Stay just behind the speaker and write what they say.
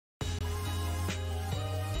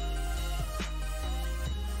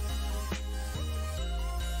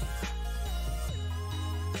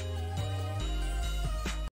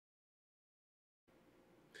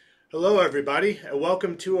Hello, everybody, and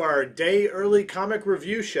welcome to our day early comic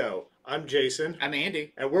review show. I'm Jason, I'm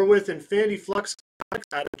Andy. and we're with Infinity Flux Comics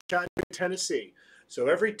out of Chattanooga, Tennessee. So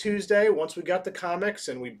every Tuesday, once we got the comics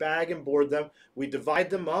and we bag and board them, we divide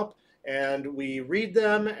them up and we read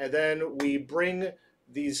them, and then we bring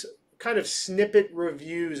these kind of snippet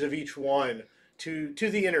reviews of each one to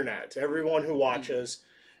the internet, to everyone who watches.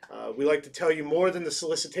 We like to tell you more than the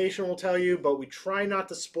solicitation will tell you, but we try not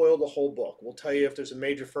to spoil the whole book. We'll tell you if there's a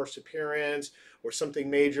major first appearance or something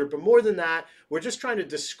major, but more than that, we're just trying to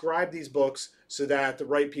describe these books so that the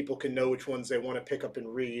right people can know which ones they want to pick up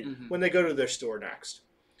and read when they go to their store next.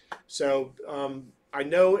 So I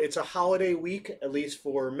know it's a holiday week, at least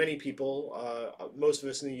for many people, most of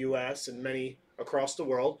us in the U.S. and many across the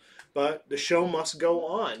world, but the show must go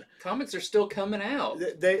on. Comics are still coming out.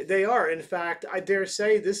 They are. In fact, I dare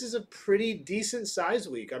say this is a pretty decent size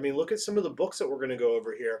week. I mean, look at some of the books that we're going to go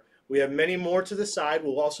over here. We have many more to the side.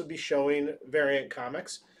 We'll also be showing variant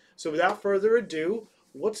comics. So without further ado,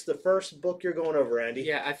 what's the first book you're going over, Andy?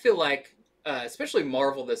 Yeah, I feel like, especially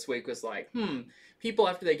Marvel this week was like, people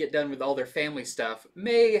after they get done with all their family stuff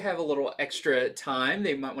may have a little extra time.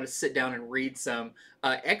 They might want to sit down and read some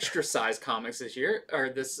extra size comics this year or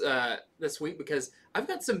this week because I've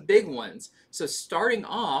got some big ones. So starting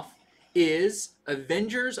off is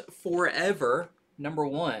Avengers Forever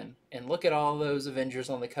 #1, and look at all those Avengers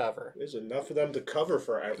on the cover. There's enough of them to cover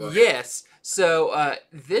forever. Yes. So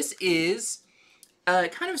this is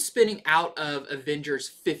kind of spinning out of Avengers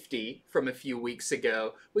 50 from a few weeks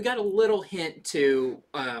ago. We got a little hint to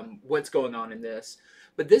what's going on in this,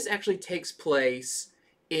 but this actually takes place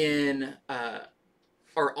in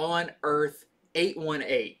or on Earth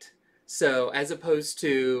 818. So as opposed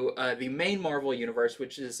to the main Marvel universe,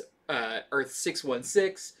 which is Earth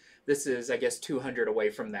 616, this is, I guess, 200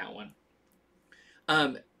 away from that one.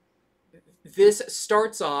 This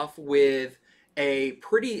starts off with a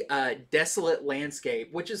pretty desolate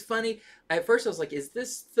landscape, which is funny. At first I was like, is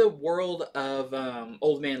this the world of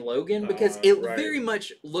Old Man Logan? Because it Right. very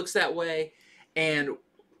much looks that way, and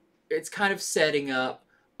it's kind of setting up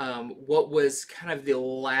what was kind of the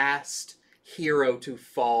last hero to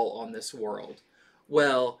fall on this world.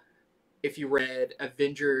 Well, if you read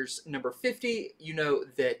Avengers #50, you know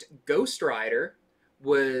that Ghost Rider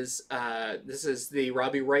was, this is the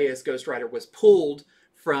Robbie Reyes Ghost Rider, was pulled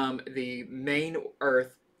from the main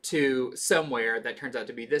Earth to somewhere that turns out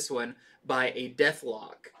to be this one by a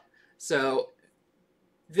deathlock. So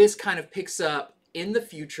this kind of picks up in the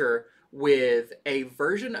future with a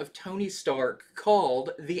version of Tony Stark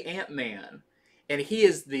called the Ant-Man. And he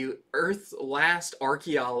is the Earth's last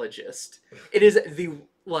archaeologist. It is the,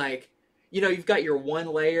 like, you've got your one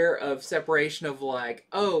layer of separation of like,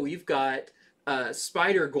 oh, you've got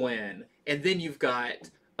Spider-Gwen, and then you've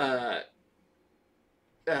got the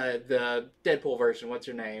Deadpool version, what's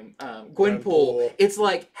her name? Gwenpool. It's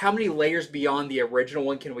like, how many layers beyond the original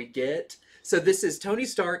one can we get? So this is Tony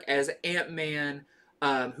Stark as Ant-Man,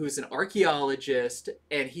 who's an archaeologist,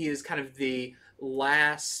 and he is kind of the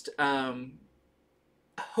last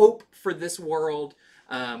hope for this world.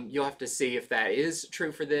 You'll have to see if that is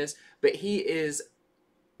true for this, but he is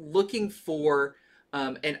looking for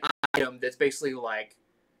an item that's basically like,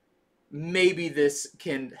 maybe this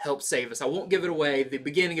can help save us. I won't give it away. The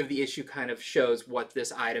beginning of the issue kind of shows what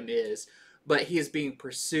this item is, but he is being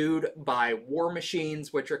pursued by war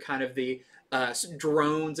machines, which are kind of the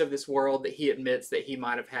drones of this world that he admits that he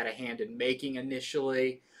might have had a hand in making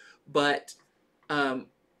initially. But so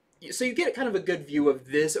you get kind of a good view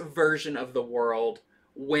of this version of the world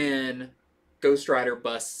when Ghost Rider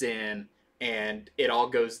busts in and it all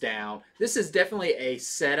goes down. This is definitely a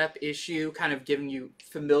setup issue, kind of getting you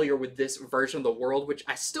familiar with this version of the world, which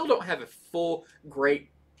I still don't have a full great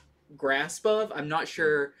grasp of. I'm not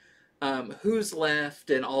sure who's left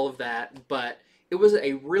and all of that, but it was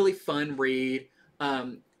a really fun read.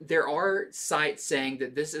 There are sites saying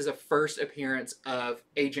that this is a first appearance of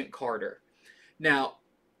Agent Carter. Now,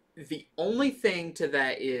 the only thing to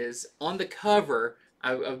that is, on the cover,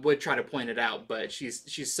 I would try to point it out, but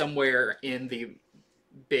she's somewhere in the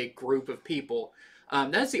big group of people.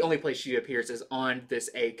 That's the only place she appears, is on this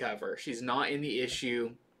A cover. She's not in the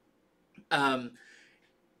issue. But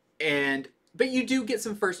you do get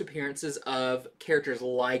some first appearances of characters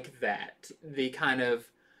like that. The kind of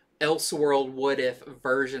Elseworld what-if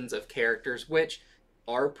versions of characters, which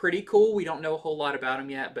are pretty cool. We don't know a whole lot about them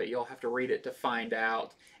yet, but you'll have to read it to find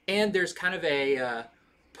out. And there's kind of a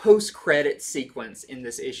post-credit sequence in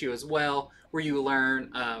this issue as well, where you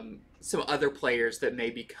learn some other players that may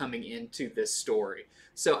be coming into this story.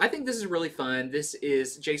 So I think this is really fun. This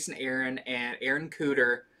is Jason Aaron and Aaron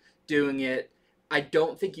Cooter doing it. I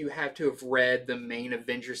don't think you have to have read the main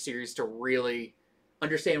Avengers series to really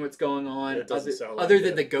understand what's going on. It doesn't sound like other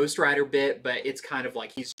than it. the Ghost Rider bit, but it's kind of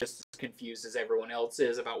like he's just as confused as everyone else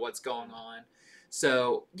is about what's going on.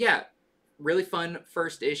 So yeah, really fun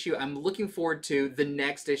first issue. I'm looking forward to the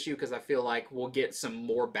next issue because I feel like we'll get some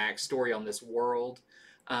more backstory on this world.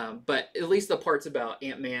 But at least the parts about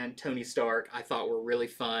Ant-Man, Tony Stark, I thought were really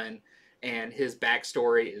fun, and his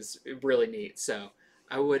backstory is really neat. So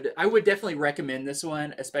I would definitely recommend this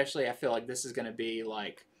one, especially I feel like this is going to be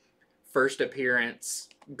like first appearance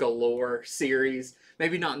galore series.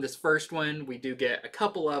 Maybe not in this first one. We do get a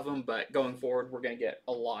couple of them, but going forward, we're going to get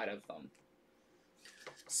a lot of them.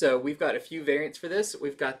 So we've got a few variants for this.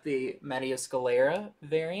 We've got the Maria Scalera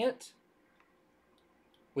variant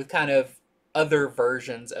with kind of other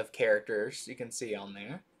versions of characters you can see on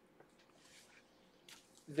there.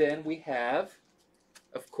 Then we have,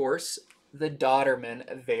 of course, the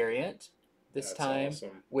Dodderman variant. This time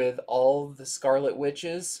awesome. with all the Scarlet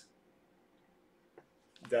Witches.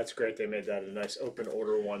 That's great. They made that a nice open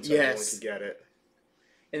order one so Yes. everyone could get it.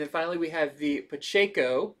 And then finally we have the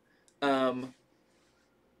Pacheco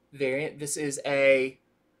variant. This is a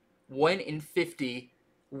 1 in 50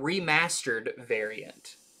 remastered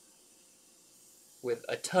variant with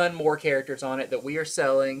a ton more characters on it that we are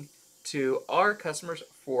selling to our customers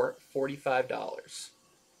for $45.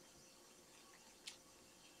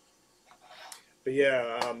 But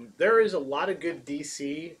yeah, there is a lot of good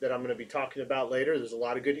DC that I'm going to be talking about later. There's a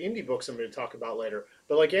lot of good indie books I'm going to talk about later.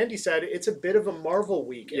 But like Andy said, it's a bit of a Marvel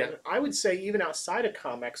week. Yeah. And I would say even outside of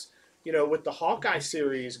comics, you know, with the Hawkeye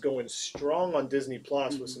series going strong on Disney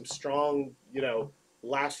Plus with some strong, you know,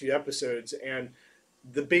 last few episodes, and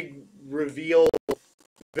the big reveal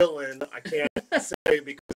villain, I can't say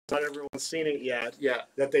because not everyone's seen it yet,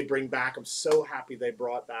 that they bring back. I'm so happy they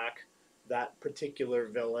brought back that particular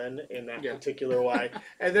villain in that particular way.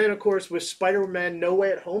 And then, of course, with Spider-Man No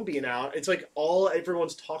Way at Home being out, it's like all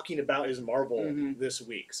everyone's talking about is Marvel this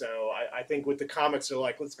week. So I think with the comics, they're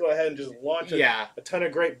like, let's go ahead and just launch a ton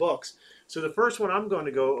of great books. So the first one I'm going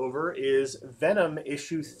to go over is Venom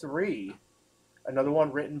issue 3, another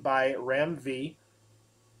one written by Ram V.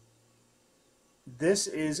 This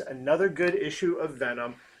is another good issue of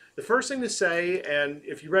Venom. The first thing to say, and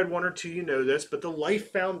if you read 1 or 2, you know this, but the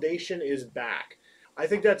Life Foundation is back. I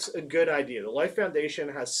think that's a good idea. The Life Foundation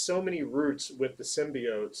has so many roots with the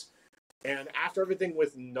symbiotes. And after everything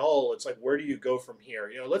with Null, it's like, where do you go from here?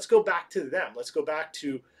 You know, let's go back to them. Let's go back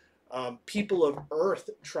to people of Earth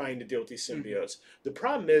trying to deal with these symbiotes. The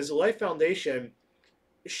problem is the Life Foundation,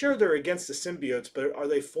 sure, they're against the symbiotes, but are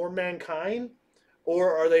they for mankind?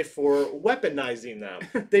 Or are they for weaponizing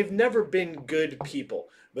them? They've never been good people.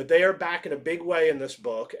 But they are back in a big way in this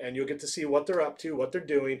book, and you'll get to see what they're up to, what they're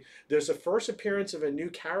doing. There's a first appearance of a new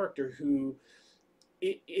character who,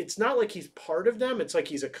 it's not like he's part of them. It's like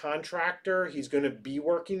he's a contractor. He's going to be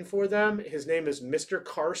working for them. His name is Mr.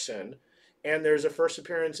 Carson, and there's a first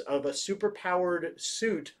appearance of a superpowered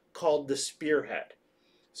suit called the Spearhead.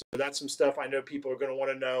 So that's some stuff I know people are going to want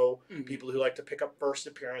to know. People who like to pick up first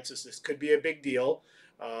appearances. This could be a big deal.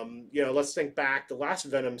 You know, let's think back. The last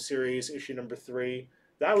Venom series, issue number 3,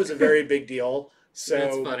 that was a very big deal. So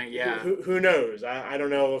that's funny, yeah. Who knows? I don't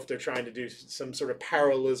know if they're trying to do some sort of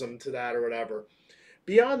parallelism to that or whatever.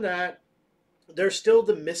 Beyond that, there's still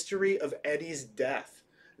the mystery of Eddie's death.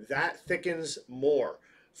 That thickens more.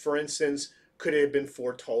 For instance, could it have been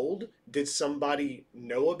foretold? Did somebody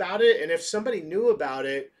know about it? And if somebody knew about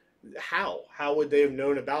it, how? How would they have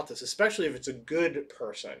known about this? Especially if it's a good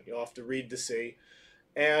person. You'll have to read to see.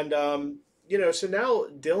 And, you know, so now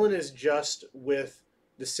Dylan is just with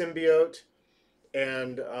the symbiote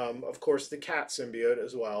and, of course, the cat symbiote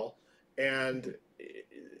as well. And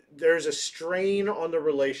there's a strain on the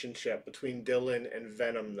relationship between Dylan and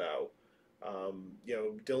Venom, though. You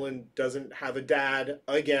know, Dylan doesn't have a dad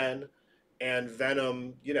again. And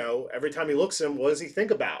Venom, you know, every time he looks at him, what does he think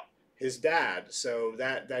about? His dad. So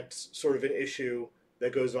that's sort of an issue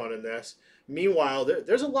that goes on in this. Meanwhile,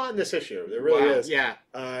 there's a lot in this issue. There really is. Yeah.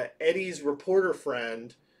 Eddie's reporter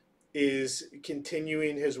friend is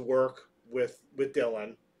continuing his work with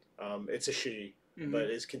Dylan. It's a she, but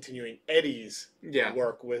is continuing Eddie's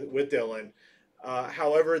work with Dylan.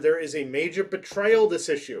 However, there is a major betrayal this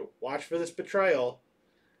issue. Watch for this betrayal.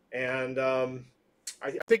 And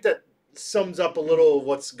I think that sums up a little of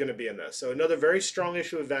what's going to be in this. So another very strong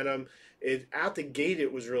issue of Venom. Out the gate,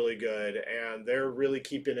 it was really good, and they're really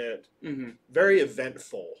keeping it very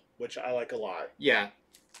eventful, which I like a lot. Yeah.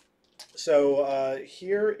 So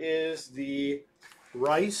here is the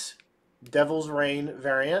Rice Devil's Reign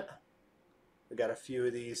variant. We got a few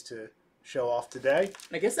of these to show off today.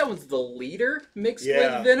 I guess that one's the leader mixed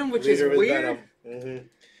Yeah, with Venom, which is leader with weird. Venom.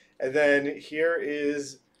 And then here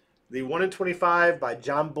is the 1 in 25 by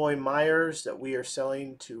John Boy Myers that we are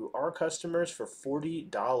selling to our customers for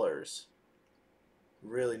 $40.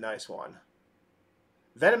 Really nice one.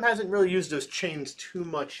 Venom hasn't really used those chains too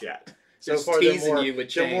much yet. So Just far, teasing you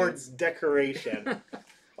with they're more chains. decoration.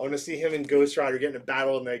 I want to see him and Ghost Rider get in a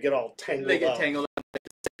battle and they get all tangled They get up. tangled up.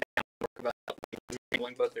 About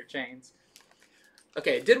tangling both their chains.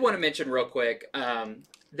 Okay, did want to mention real quick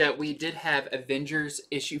that we did have Avengers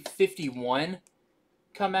issue 51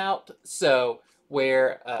 come out. So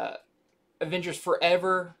where Avengers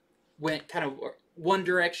Forever went kind of one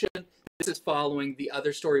direction, this is following the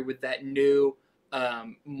other story with that new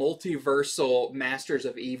multiversal Masters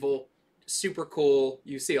of Evil. Super cool.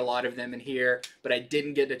 You see a lot of them in here, but I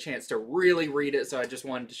didn't get a chance to really read it, so I just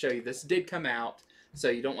wanted to show you this did come out, so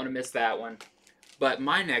you don't want to miss that one. But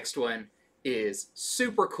my next one is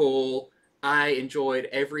super cool. I enjoyed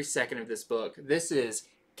every second of this book. This is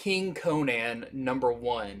King Conan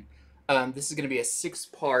 #1. This is going to be a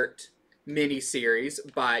 6-part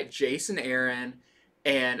miniseries by Jason Aaron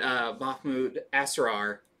and Mahmoud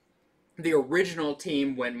Asrar. The original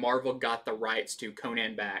team when Marvel got the rights to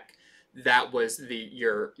Conan back, that was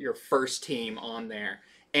your first team on there.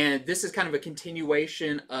 And this is kind of a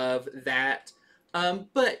continuation of that,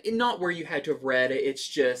 but not where you had to have read it. It's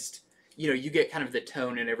just, you get kind of the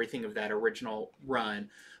tone and everything of that original run.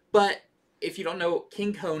 But if you don't know,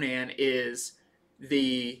 King Conan is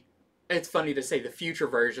it's funny to say the future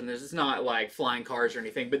version. This is not like flying cars or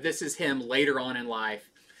anything, but this is him later on in life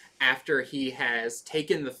after he has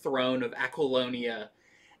taken the throne of Aquilonia,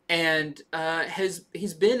 and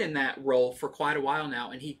he's been in that role for quite a while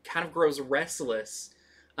now, and he kind of grows restless.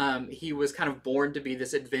 He was kind of born to be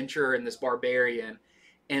this adventurer and this barbarian,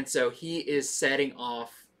 and so he is setting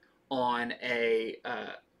off on a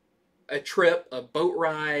trip, a boat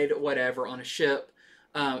ride, whatever, on a ship,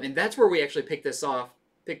 and that's where we actually pick this up.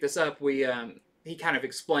 He kind of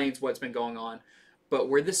explains what's been going on, but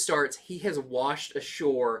where this starts, he has washed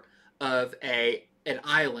ashore of an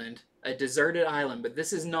island, a deserted island, but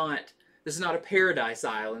this is not a paradise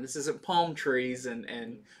island. This isn't palm trees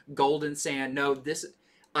and golden sand. No, this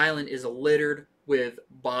island is littered with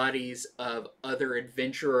bodies of other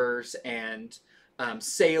adventurers and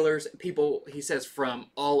sailors, people, he says, from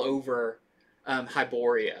all over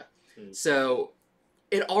Hyboria. So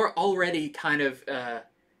it already kind of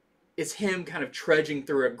is him kind of trudging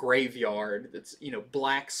through a graveyard that's,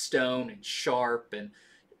 black stone and sharp and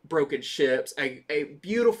broken ships, a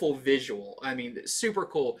beautiful visual. I mean, super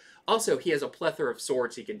cool. Also, he has a plethora of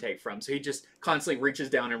swords he can take from, so he just constantly reaches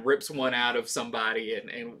down and rips one out of somebody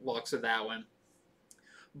and walks with that one.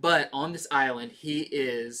 But on this island, he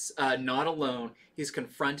is not alone. He's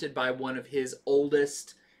confronted by one of his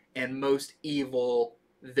oldest and most evil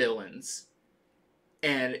villains.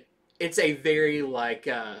 And it's a very, like,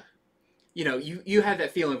 you have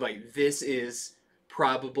that feeling of, like, this is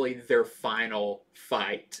probably their final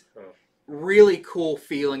fight. Really cool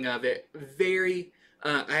feeling of it. Very,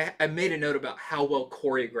 I made a note about how well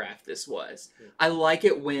choreographed this was. I like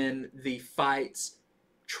it when the fights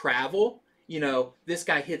travel. This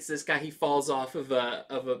guy hits this guy, he falls off of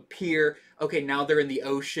a pier. Okay, now they're in the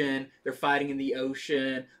ocean. They're fighting in the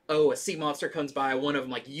ocean. Oh, a sea monster comes by. One of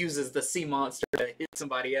them uses the sea monster to hit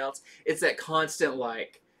somebody else. It's that constant,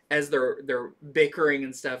 like, as they're bickering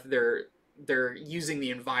and stuff, they're using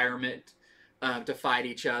the environment to fight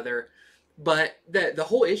each other. But the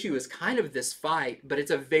whole issue is kind of this fight, but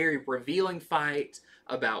it's a very revealing fight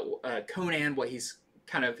about Conan, what he's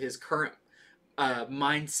kind of his current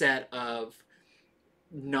mindset of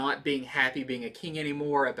not being happy being a king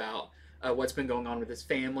anymore, about what's been going on with his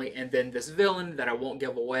family, and then this villain that I won't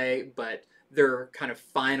give away, but their kind of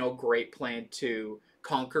final great plan to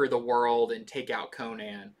conquer the world and take out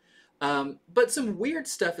Conan. But some weird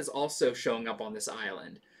stuff is also showing up on this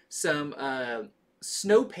island. Some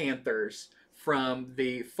snow panthers from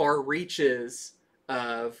the far reaches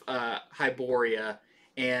of Hyboria,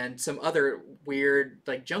 and some other weird,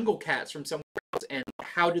 like, jungle cats from somewhere else. And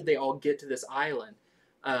how did they all get to this island?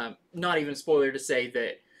 Not even a spoiler to say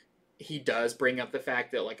that he does bring up the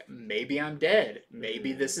fact that, like, maybe I'm dead.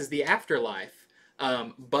 Maybe this is the afterlife.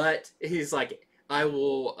 But he's like, I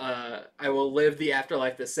will live the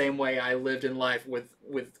afterlife the same way I lived in life, with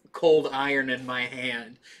cold iron in my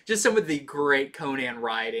hand. Just some of the great Conan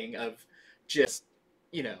writing of just,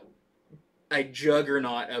 a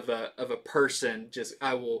juggernaut of a person. Just,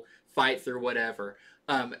 I will fight through whatever.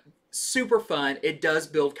 Super fun. It does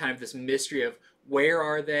build kind of this mystery of where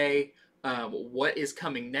are they? what is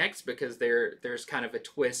coming next, because there's kind of a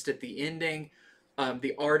twist at the ending.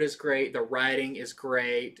 The art is great. The writing is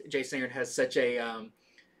great. Jason Aaron has such a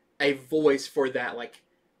voice for that, like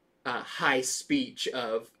high speech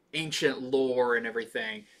of ancient lore and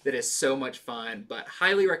everything that is so much fun. But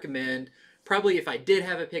highly recommend. Probably if I did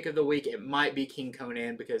have a pick of the week, it might be King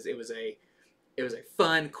Conan, because it was a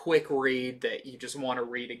fun, quick read that you just want to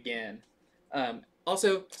read again.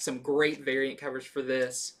 Also, some great variant covers for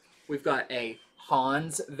this. We've got a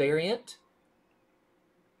Hans variant.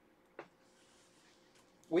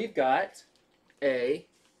 We've got a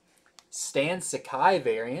Stan Sakai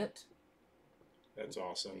variant. That's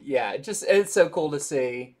awesome. Yeah, it's so cool to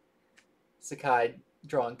see Sakai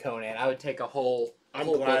drawing Conan. I would take a whole I'm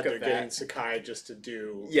whole glad book they're of getting that. Sakai just to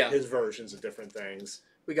do Yeah. his versions of different things.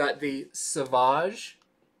 We got the Savage.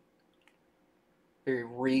 Very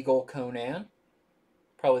regal Conan.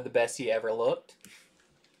 Probably the best he ever looked.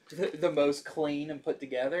 The most clean and put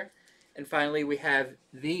together. And finally, we have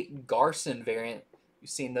the Garson variant. You've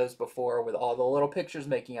seen those before with all the little pictures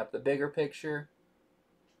making up the bigger picture.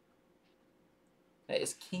 That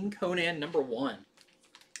is King Conan #1.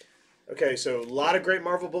 Okay, so a lot of great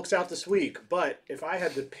Marvel books out this week, but if I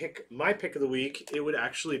had to pick my pick of the week, it would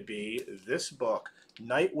actually be this book,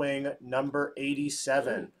 Nightwing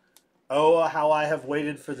 #87. Ooh. Oh, how I have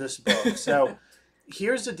waited for this book. So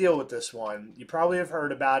here's the deal with this one. You probably have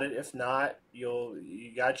heard about it. If not,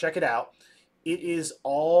 you gotta check it out. It is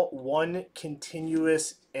all one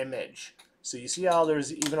continuous image. So you see how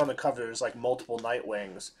there's, even on the cover, there's like multiple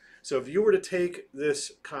Nightwings. So if you were to take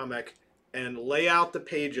this comic and lay out the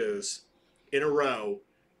pages in a row,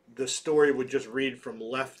 the story would just read from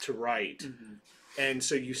left to right. Mm-hmm. And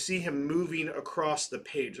so you see him moving across the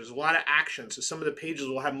page. There's a lot of action. So some of the pages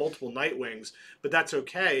will have multiple Nightwings, but that's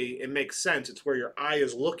okay. It makes sense. It's where your eye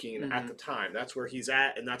is looking at the time. That's where he's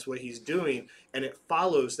at, and that's what he's doing. And it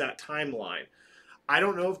follows that timeline. I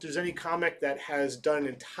don't know if there's any comic that has done an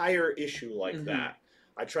entire issue like that.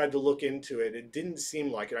 I tried to look into it. It didn't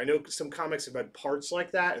seem like it. I know some comics have had parts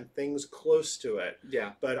like that and things close to it.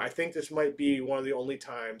 Yeah. But I think this might be one of the only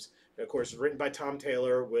times. And of course, written by Tom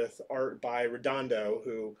Taylor with art by Redondo,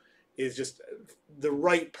 who is just the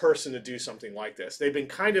right person to do something like this. They've been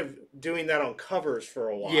kind of doing that on covers for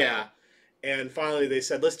a while. Yeah. And finally they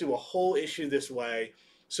said, let's do a whole issue this way.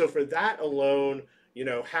 So for that alone,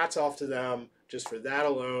 hats off to them. Just for that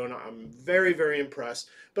alone, I'm very, very impressed.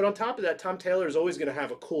 But on top of that, Tom Taylor is always going to have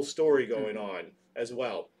a cool story going on as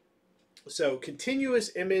well. So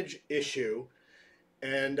continuous image issue.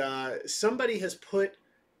 And somebody has put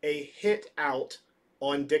a hit out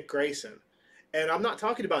on Dick Grayson. And I'm not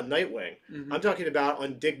talking about Nightwing. I'm talking about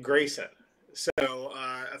on Dick Grayson. So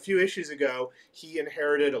a few issues ago, he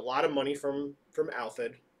inherited a lot of money from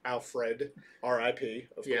Alfred, R.I.P.,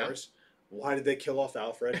 of course. Why did they kill off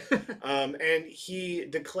Alfred? And he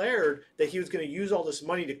declared that he was going to use all this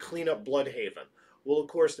money to clean up Bloodhaven. Well, of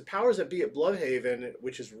course, the powers that be at Bloodhaven,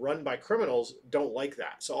 which is run by criminals, don't like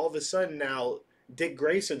that. So all of a sudden now, Dick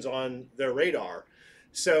Grayson's on their radar.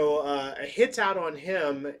 So a hit's out on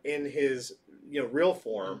him in his real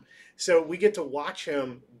form. So we get to watch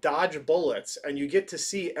him dodge bullets, and you get to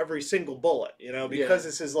see every single bullet, because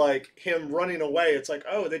this is like him running away. It's like,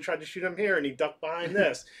 oh, they tried to shoot him here, and he ducked behind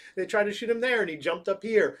this. They tried to shoot him there, and he jumped up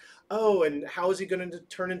here. Oh, and how is he going to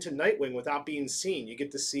turn into Nightwing without being seen? You get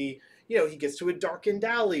to see, he gets to a darkened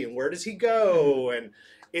alley, and where does he go? And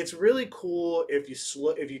it's really cool if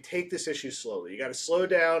you take this issue slowly. You got to slow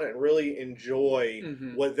down and really enjoy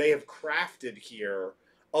what they have crafted here.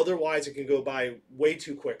 Otherwise, it can go by way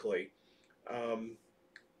too quickly.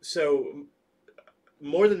 So,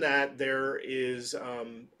 more than that, there is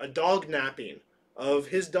a dog napping of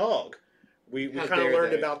his dog. We kind of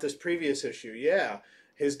learned about this previous issue. Yeah.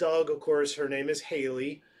 His dog, of course, her name is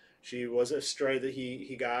Haley. She was a stray that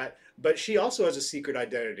he got. But she also has a secret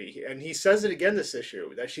identity. And he says it again this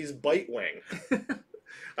issue, that she's Bitewing.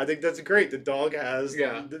 I think that's great. The dog has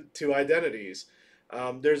the two identities.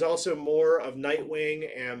 There's also more of Nightwing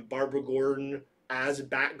and Barbara Gordon as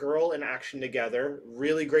Batgirl in action together.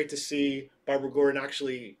 Really great to see Barbara Gordon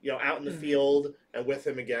actually, out in the field and with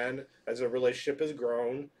him again as their relationship has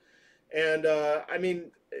grown. And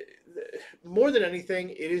more than anything,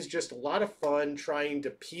 it is just a lot of fun trying to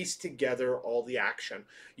piece together all the action.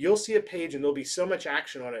 You'll see a page and there'll be so much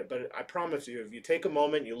action on it, but I promise you, if you take a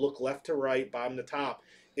moment, you look left to right, bottom to top,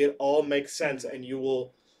 it all makes sense, and you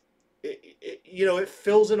will. It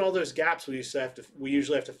fills in all those gaps we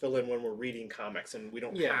usually have to fill in when we're reading comics, and we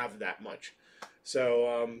don't have that much.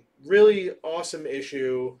 So really awesome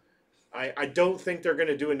issue. I don't think they're going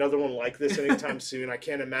to do another one like this anytime soon. I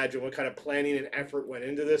can't imagine what kind of planning and effort went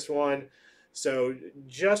into this one. So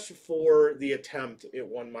just for the attempt, it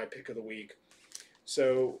won my pick of the week.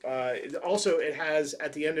 So also, it has,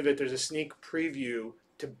 at the end of it, there's a sneak preview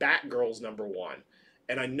to Batgirl's #1.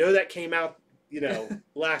 And I know that came out,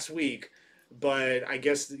 last week, but I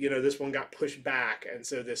guess, this one got pushed back. And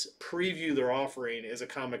so this preview they're offering is a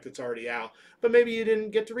comic that's already out. But maybe you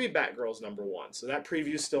didn't get to read Batgirl's #1. So that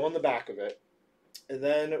preview is still on the back of it. And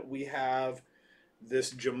then we have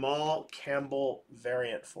this Jamal Campbell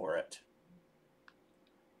variant for it.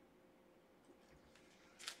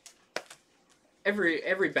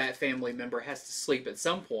 Every Bat family member has to sleep at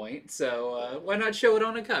some point, so why not show it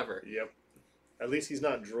on a cover? Yep. At least he's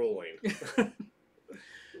not drooling.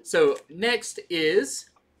 So next is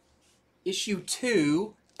issue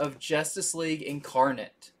 2 of Justice League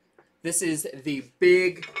Incarnate. This is the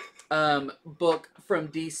big book from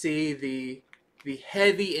DC, the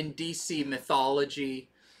heavy in DC mythology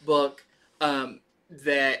book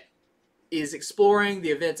that is exploring the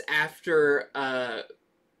events after...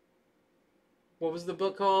 what was the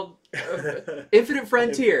book called? Infinite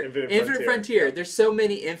Frontier. Infinite Frontier. Yeah. There's so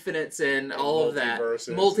many infinites and all of that.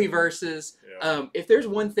 Multiverses. Yeah. If there's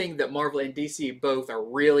one thing that Marvel and DC both are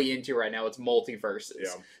really into right now, it's multiverses.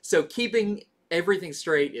 Yeah. So keeping everything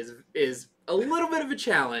straight is a little bit of a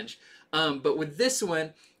challenge. But with this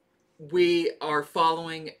one, we are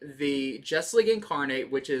following the Justice League Incarnate,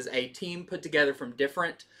 which is a team put together from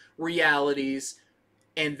different realities,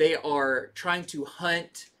 and they are trying to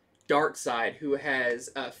hunt Darkseid, who has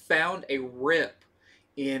found a rip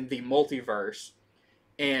in the multiverse,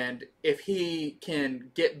 and if he can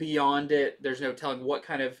get beyond it, there's no telling what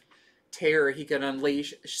kind of terror he can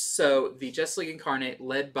unleash. So the Justice League Incarnate,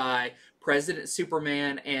 led by President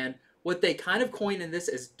Superman, and what they kind of coin in this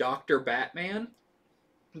is Dr. Batman,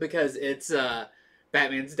 because it's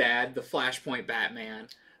Batman's dad, the Flashpoint Batman.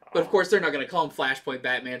 But of course, they're not going to call him Flashpoint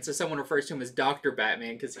Batman, so someone refers to him as Dr.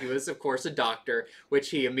 Batman, because he was, of course, a doctor, which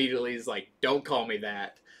he immediately is like, don't call me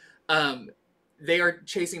that. They are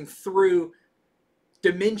chasing through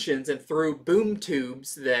dimensions and through boom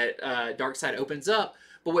tubes that Darkseid opens up.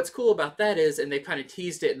 But what's cool about that is, and they've kind of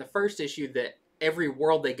teased it in the first issue, that every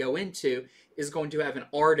world they go into is going to have an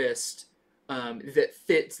artist that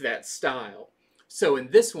fits that style. So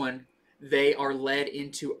in this one, they are led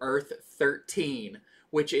into Earth 13,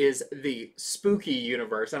 which is the spooky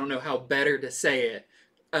universe. I don't know how better to say it.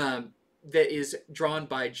 That is drawn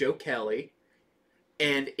by Joe Kelly.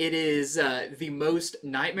 And it is the most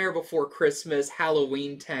Nightmare Before Christmas,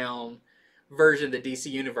 Halloween Town version of the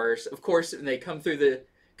DC universe. Of course, when they come through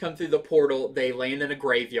the portal, they land in a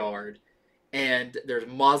graveyard. And there's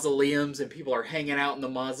mausoleums, and people are hanging out in the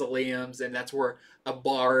mausoleums, and that's where a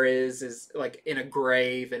bar is like in a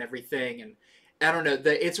grave and everything. And I don't know,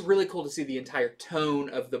 it's really cool to see the entire tone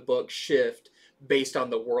of the book shift based on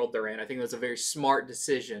the world they're in. I think it was a very smart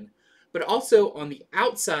decision. But also, on the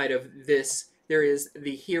outside of this, there is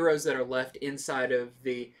the heroes that are left inside of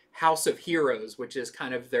the House of Heroes, which is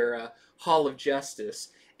kind of their Hall of Justice,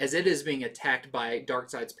 as it is being attacked by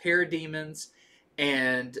Darkseid's parademons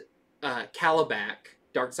and Calabac,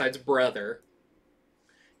 Darkseid's brother.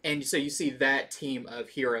 And so you see that team of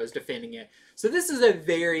heroes defending it. So this is a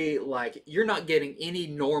very, you're not getting any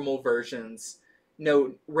normal versions,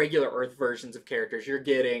 no regular Earth versions of characters. You're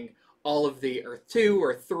getting all of the Earth 2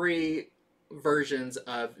 or 3 versions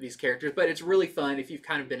of these characters. But it's really fun if you've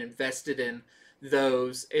kind of been invested in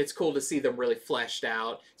those. It's cool to see them really fleshed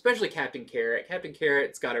out, especially Captain Carrot. Captain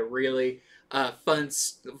Carrot's got a really fun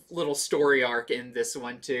little story arc in this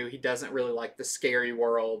one, too. He doesn't really like the scary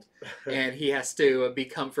world, and he has to be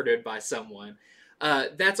comforted by someone.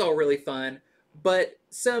 That's all really fun. But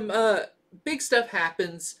some big stuff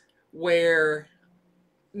happens where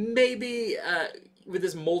maybe with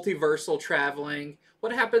this multiversal traveling,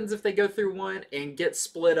 what happens if they go through one and get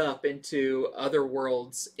split up into other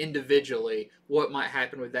worlds individually? What might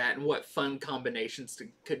happen with that, and what fun combinations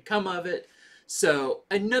could come of it? So,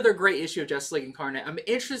 another great issue of Justice League Incarnate. I'm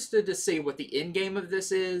interested to see what the end game of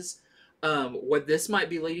this is, what this might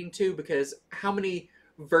be leading to, because how many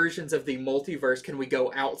versions of the multiverse can we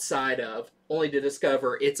go outside of, only to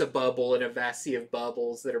discover it's a bubble in a vast sea of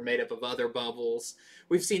bubbles that are made up of other bubbles.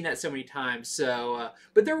 We've seen that so many times. So,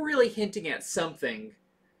 but they're really hinting at something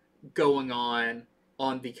going on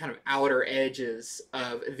the kind of outer edges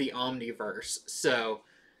of the Omniverse. So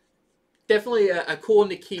definitely a cool one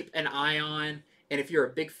to keep an eye on. And if you're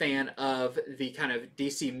a big fan of the kind of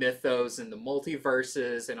DC mythos and the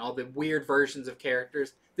multiverses and all the weird versions of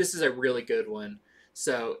characters, this is a really good one.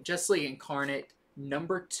 So, Justice League Incarnate,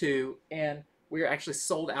 #2. And we are actually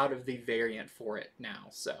sold out of the variant for it now.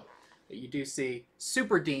 So you do see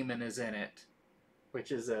Super Demon is in it,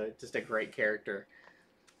 which is just a great character.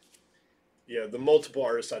 Yeah, the multiple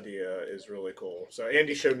artist idea is really cool. So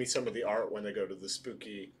Andy showed me some of the art when they go to the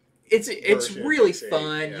spooky. It's really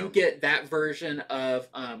fun. Yeah. You get that version of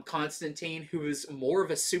Constantine, who is more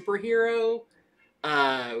of a superhero.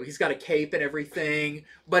 He's got a cape and everything,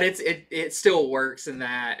 but it still works in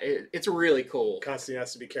that. It's really cool. Constantine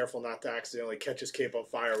has to be careful not to accidentally catch his cape on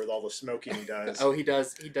fire with all the smoking he does. Oh, he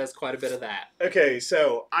does quite a bit of that. Okay,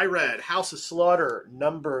 so I read House of Slaughter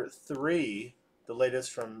 #3, the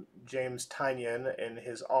latest from James Tynion in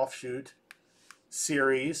his offshoot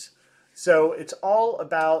series. So it's all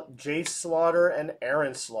about Jace Slaughter and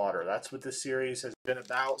Aaron Slaughter. That's what this series has been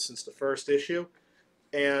about since the first issue.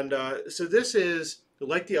 And so this is,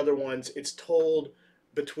 like the other ones, it's told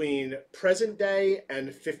between present day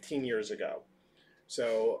and 15 years ago.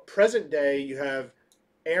 So present day, you have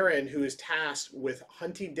Aaron, who is tasked with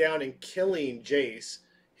hunting down and killing Jace,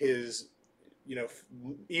 his,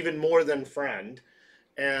 even more than friend.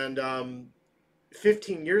 And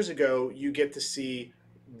 15 years ago, you get to see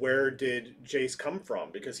where did Jace come from,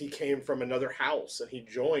 because he came from another house and he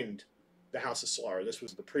joined the House of Slaughter. This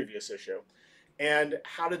was the previous issue. And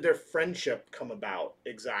how did their friendship come about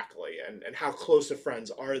exactly, and how close of friends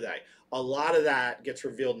are they? A lot of that gets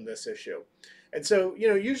revealed in this issue. And so,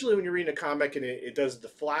 usually when you're reading a comic and it does the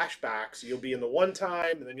flashbacks, you'll be in the one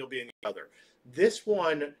time and then you'll be in the other. This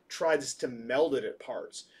one tries to meld it at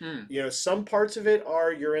parts. Some parts of it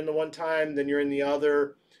are you're in the one time, then you're in the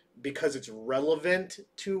other, because it's relevant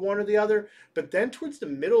to one or the other. But then towards the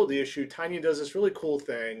middle of the issue, Tynion does this really cool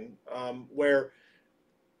thing where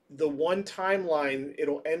the one timeline,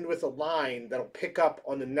 it'll end with a line that'll pick up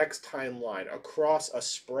on the next timeline across a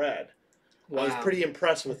spread. Wow. I was pretty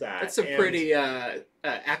impressed with that. That's some pretty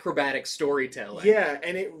acrobatic storytelling. Yeah,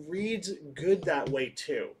 and it reads good that way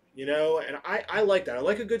too. And I like that. I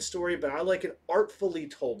like a good story, but I like an artfully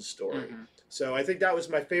told story. Mm-hmm. So I think that was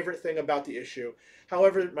my favorite thing about the issue.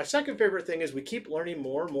 However, my second favorite thing is we keep learning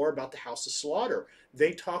more and more about the House of Slaughter.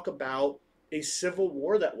 They talk about a civil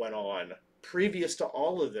war that went on previous to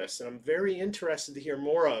all of this, and I'm very interested to hear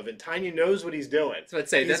more of. And Tynion knows what he's doing. So I'd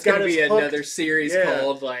say that's going to be another series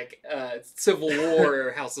called Civil War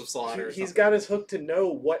or House of Slaughter. He's got his hook to know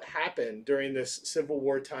what happened during this Civil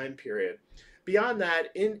War time period. Beyond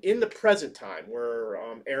that, in the present time, where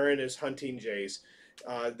Aaron is hunting Jace,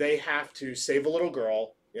 they have to save a little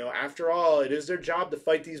girl. After all, it is their job to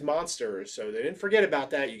fight these monsters, so they didn't forget about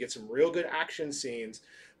that. You get some real good action scenes.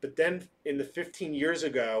 But then in the 15 years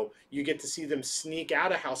ago, you get to see them sneak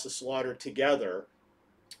out of House of Slaughter together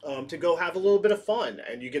to go have a little bit of fun.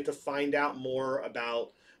 And you get to find out more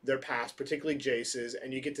about their past, particularly Jace's,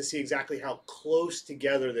 and you get to see exactly how close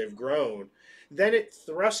together they've grown. Then it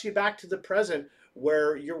thrusts you back to the present,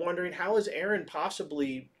 where you're wondering, how is Aaron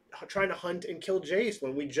possibly trying to hunt and kill Jace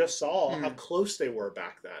when we just saw how close they were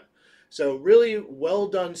back then? So really well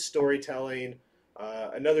done storytelling.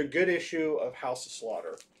 Another good issue of House of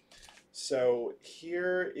Slaughter. So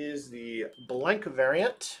here is the blank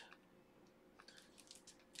variant.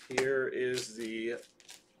 Here is the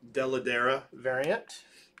Deladera variant.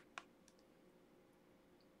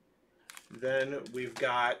 Then we've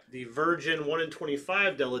got the Virgin 1 in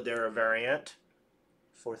 25 Deladera variant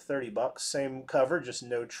for $30. Same cover, just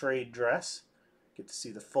no trade dress. Get to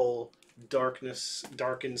see the full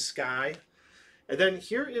darkened sky. And then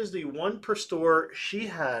here is the 1 per store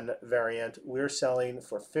Sheehan variant we're selling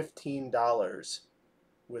for $15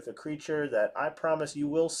 with a creature that I promise you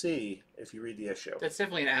will see if you read the issue. That's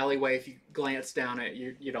definitely an alleyway. If you glance down it,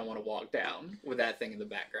 you don't want to walk down with that thing in the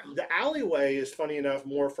background. The alleyway is, funny enough,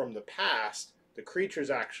 more from the past. The creature's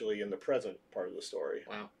actually in the present part of the story.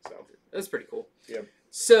 Wow. So that's pretty cool. Yeah.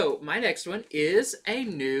 So my next one is a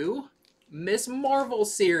new Miss Marvel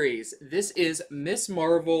series. This is Miss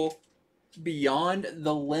Marvel Beyond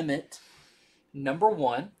the Limit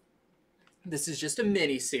 #1. This is just a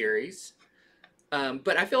mini series,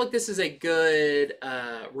 but I feel like this is a good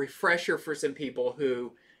refresher for some people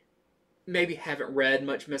who maybe haven't read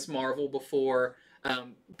much Miss Marvel before,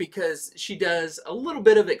 because she does a little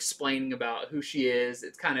bit of explaining about who she is.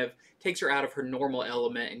 It kind of takes her out of her normal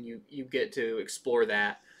element, and you get to explore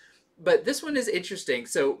that. But this one is interesting.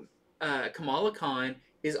 So Kamala Khan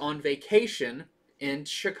is on vacation in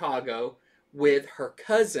Chicago with her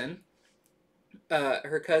cousin.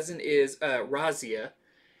 Her cousin is Razia,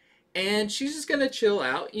 and she's just gonna chill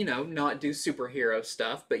out, not do superhero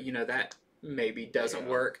stuff, but that maybe doesn't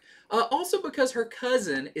work. Also because her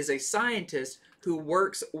cousin is a scientist who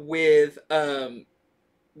works with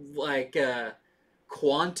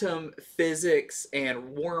quantum physics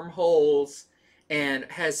and wormholes, and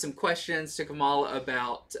has some questions to Kamala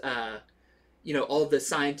about, all the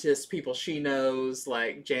scientists, people she knows,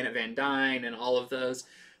 like Janet Van Dyne and all of those.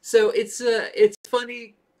 So it's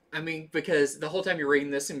funny. I mean, because the whole time you're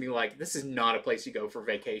reading this and be like, this is not a place you go for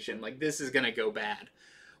vacation. Like, this is gonna go bad.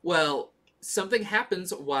 Well, something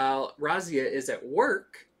happens while Razia is at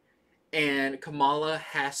work, and Kamala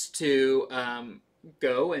has to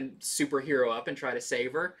go and superhero up and try to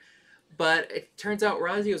save her. But it turns out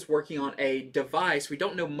Razia is working on a device, we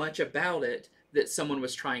don't know much about it, that someone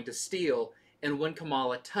was trying to steal. And when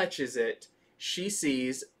Kamala touches it, she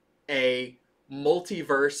sees a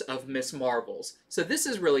multiverse of Miss Marvels. So this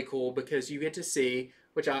is really cool because you get to see,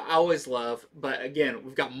 which I always love, but again,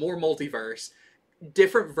 we've got more multiverse,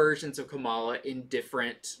 different versions of Kamala in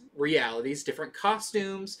different realities, different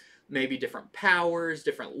costumes, maybe different powers,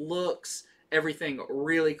 different looks, everything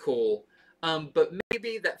really cool. But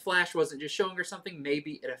maybe that Flash wasn't just showing her something,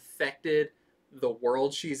 maybe it affected the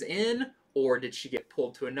world she's in, or did she get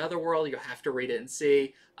pulled to another world? You'll have to read it and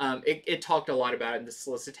see. It talked a lot about it in the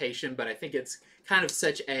solicitation, but I think it's kind of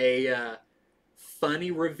such a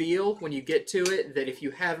funny reveal when you get to it that if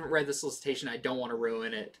you haven't read the solicitation, I don't want to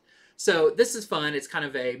ruin it. So this is fun. It's kind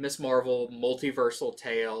of a Miss Marvel multiversal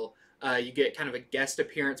tale. You get kind of a guest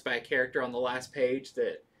appearance by a character on the last page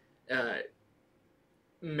that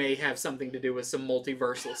may have something to do with some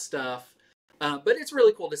multiversal stuff. But it's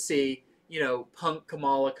really cool to see, punk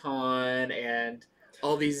Kamala Khan and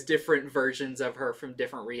all these different versions of her from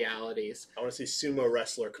different realities. I want to see sumo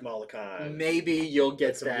wrestler Kamala Khan. Maybe you'll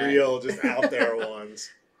get some that. real, just out there ones.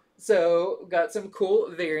 So, got some cool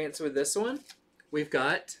variants with this one. We've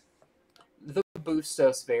got the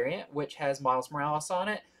Bustos variant, which has Miles Morales on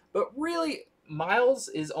it. But really, Miles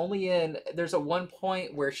is only in... There's a one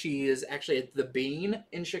point where she is actually at the Bean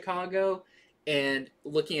in Chicago and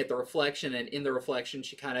looking at the reflection, and in the reflection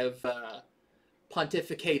she kind of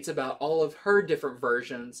pontificates about all of her different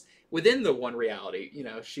versions within the one reality.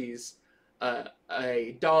 She's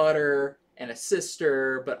a daughter and a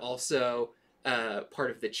sister, but also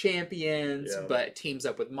part of the Champions, but teams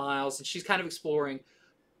up with Miles, and she's kind of exploring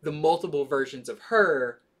the multiple versions of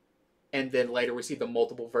her, and then later we see the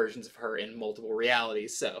multiple versions of her in multiple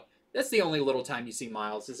realities. So that's the only little time you see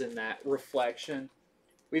Miles is in that reflection.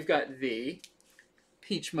 We've got the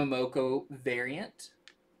Peach Momoko variant.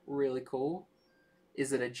 Really cool.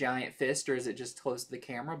 Is it a giant fist or is it just close to the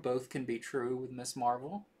camera? Both can be true with Miss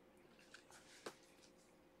Marvel.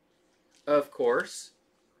 Of course,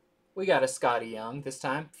 we got a Scotty Young this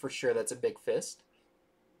time. For sure that's a big fist.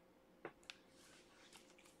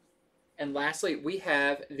 And lastly, we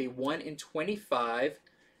have the 1 in 25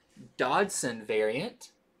 Dodson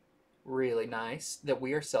variant. Really nice. That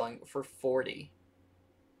we are selling for $40.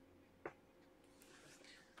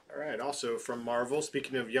 All right, also from Marvel,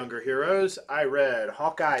 speaking of younger heroes, I read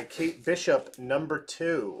Hawkeye Kate Bishop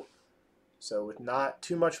 #2. So with not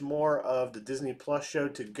too much more of the Disney Plus show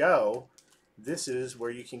to go, this is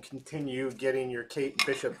where you can continue getting your Kate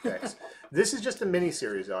Bishop fix. This is just a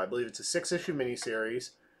miniseries, though. I believe it's a 6-issue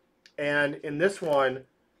miniseries. And in this one,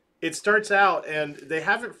 it starts out, and they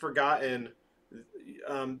haven't forgotten,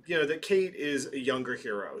 that Kate is a younger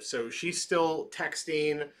hero. So she's still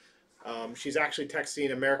texting. She's actually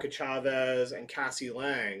texting America Chavez and Cassie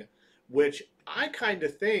Lang, which I kind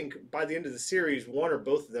of think by the end of the series, one or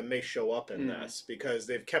both of them may show up in this because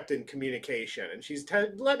they've kept in communication. And she's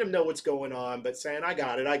letting them know what's going on, but saying, I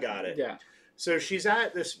got it. Yeah. So she's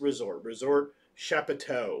at this resort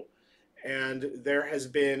Chapeau. And there has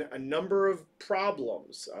been a number of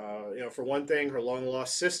problems. For one thing, her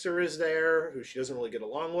long-lost sister is there, who she doesn't really get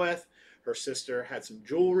along with. Her sister had some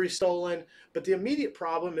jewelry stolen. But the immediate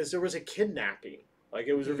problem is there was a kidnapping. Like,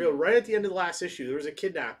 it was revealed right at the end of the last issue, there was a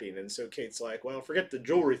kidnapping. And so Kate's like, well, forget the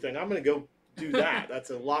jewelry thing. I'm going to go do that.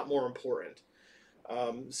 That's a lot more important.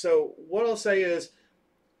 So what I'll say is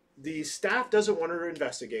the staff doesn't want her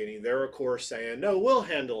investigating. They're, of course, saying, no, we'll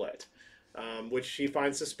handle it. Which she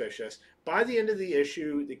finds suspicious. By the end of the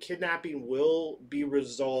issue, the kidnapping will be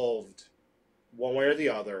resolved one way or the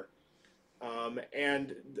other.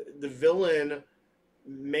 And the villain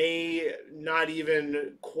may not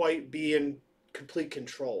even quite be in complete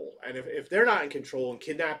control. And if they're not in control and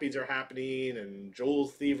kidnappings are happening and jewel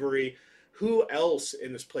thievery, who else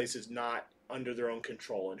in this place is not under their own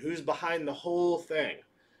control? And who's behind the whole thing?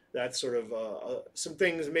 That's sort of some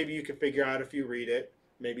things maybe you can figure out if you read it.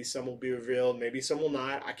 Maybe some will be revealed, maybe some will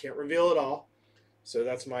not. I can't reveal it all. So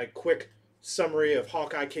that's my quick summary of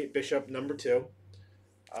Hawkeye Kate Bishop #2.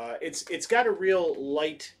 It's got a real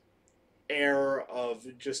light air of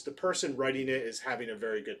just the person writing it is having a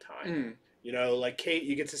very good time. You know, like Kate,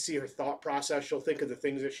 you get to see her thought process. She'll think of the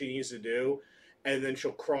things that she needs to do, and then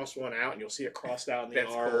she'll cross one out, and you'll see it crossed out in the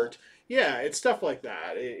That's art. cool. Yeah, it's stuff like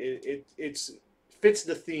that. It's fits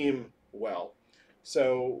the theme well.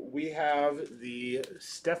 So we have the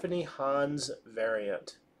Stephanie Hans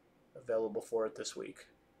variant available for it this week.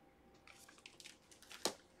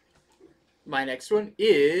 My next one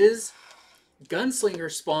is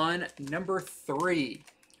Gunslinger Spawn #3.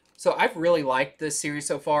 So I've really liked this series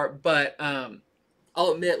so far, but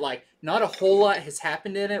I'll admit, like, not a whole lot has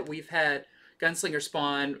happened in it. We've had Gunslinger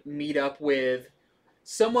Spawn meet up with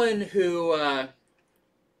someone who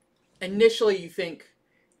initially you think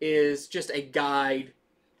is just a guide.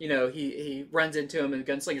 You know, he runs into him, and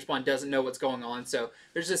Gunslinger Spawn doesn't know what's going on. So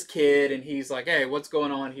there's this kid, and he's like, "Hey, what's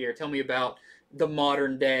going on here? Tell me about the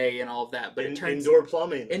modern day and all of that." But it turns indoor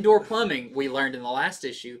plumbing we learned in the last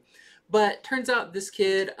issue. But turns out this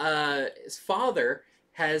kid, his father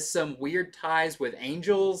has some weird ties with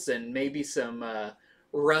angels and maybe some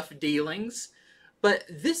rough dealings. But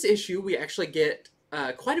this issue we actually get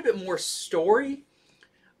quite a bit more story.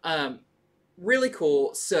 Really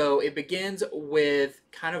cool. So it begins with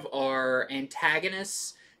kind of our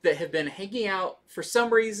antagonists that have been hanging out for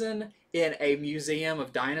some reason in a museum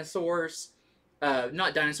of dinosaurs.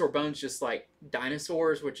 Not dinosaur bones, just like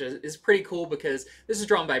dinosaurs, which is pretty cool because this is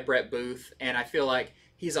drawn by Brett Booth, and I feel like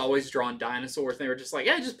he's always drawn dinosaurs. And they were just like,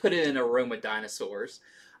 yeah, just put it in a room with dinosaurs.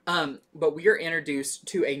 But we are introduced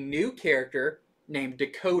to a new character named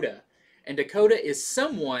Dakota. And Dakota is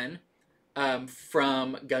someone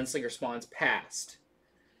from Gunslinger Spawn's past.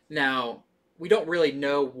 Now, we don't really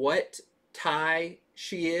know what tie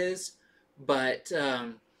she is, but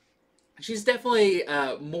she's definitely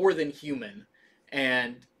more than human.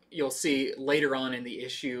 And you'll see later on in the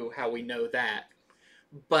issue how we know that.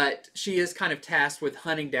 But she is kind of tasked with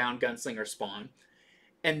hunting down Gunslinger Spawn.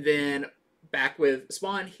 And then back with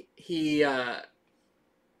Spawn,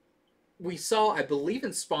 we saw, I believe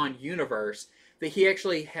in Spawn Universe, that he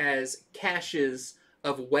actually has caches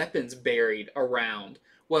of weapons buried around.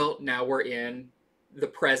 Well, now we're in the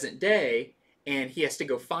present day, and he has to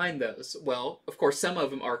go find those. Well, of course, some of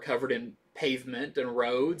them are covered in pavement and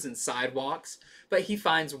roads and sidewalks, but he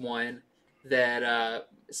finds one that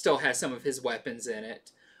still has some of his weapons in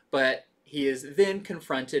it. But he is then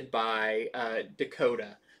confronted by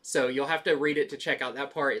Dakota. So you'll have to read it to check out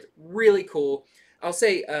that part. It's really cool. I'll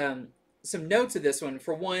say some notes of this one.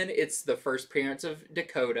 For one, it's the first appearance of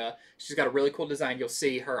Dakota. She's got a really cool design. You'll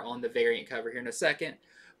see her on the variant cover here in a second.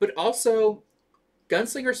 But also,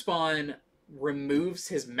 Gunslinger Spawn removes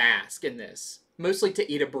his mask in this, mostly to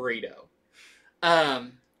eat a burrito.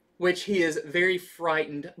 Which he is very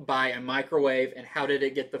frightened by a microwave, and how did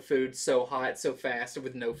it get the food so hot so fast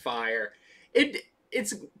with no fire?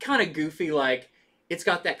 It's kind of goofy, like it's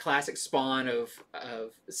got that classic Spawn of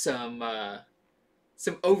some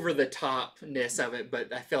over the topness of it,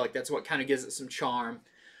 but I feel like that's what kind of gives it some charm.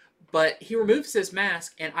 But he removes his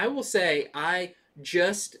mask, and I will say, I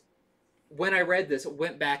just, when I read this,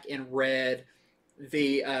 went back and read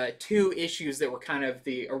the 2 issues that were kind of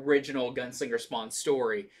the original Gunslinger Spawn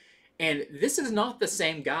story. And this is not the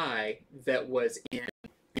same guy that was in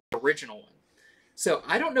the original one. So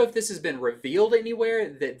I don't know if this has been revealed anywhere,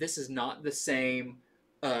 that this is not the same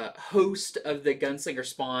host of the Gunslinger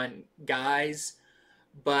Spawn guys.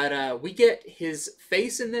 But we get his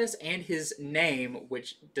face in this and his name,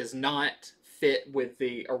 which does not fit with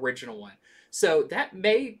the original one. So that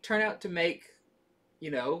may turn out to make,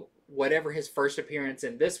 you know, whatever his first appearance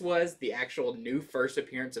in this was, the actual new first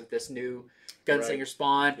appearance of this new Gunslinger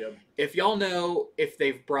Spawn. Yep. If y'all know if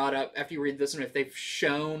they've brought up, after you read this one, if they've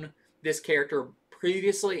shown this character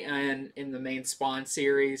previously in the main Spawn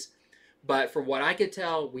series. But from what I could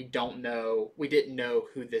tell, we didn't know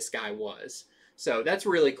who this guy was. So that's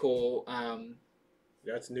really cool.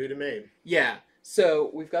 That's new to me. Yeah. So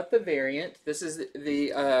we've got the variant. This is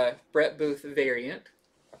the Brett Booth variant.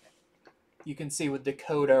 You can see with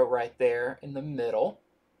Dakota right there in the middle.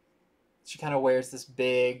 She kind of wears this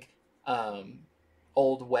big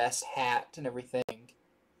Old West hat and everything.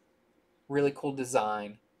 Really cool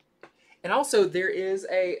design. And also there is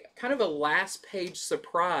a kind of a last page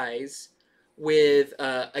surprise with,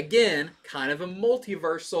 again, kind of a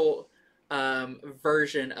multiversal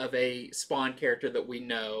version of a Spawn character that we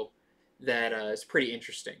know that is pretty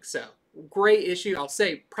interesting. So, great issue. I'll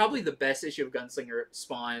say probably the best issue of Gunslinger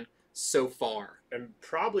Spawn so far. And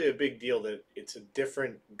probably a big deal that it's a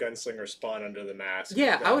different Gunslinger Spawn under the mask.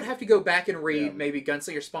 Yeah, I would have to go back and read maybe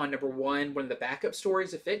Gunslinger Spawn #1, one of the backup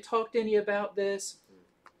stories, if it talked any about this.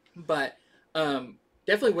 But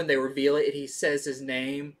definitely when they reveal it, he says his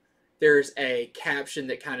name. There's a caption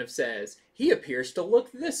that kind of says, he appears to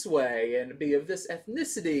look this way and be of this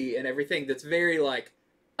ethnicity and everything. That's very like,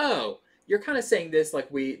 oh, you're kind of saying this like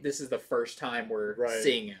this is the first time we're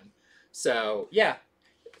seeing him. So yeah,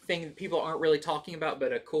 thing people aren't really talking about,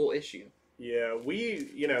 but a cool issue. Yeah,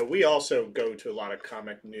 we also go to a lot of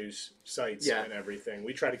comic news sites and everything.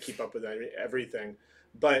 We try to keep up with everything.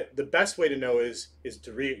 But the best way to know is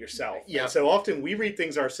to read it yourself. Yeah. So often we read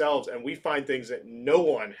things ourselves and we find things that no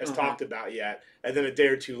one has talked about yet, and then a day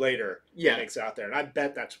or two later it makes it out there. And I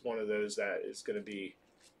bet that's one of those that is going to be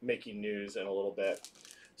making news in a little bit.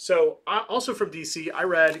 So also from DC, I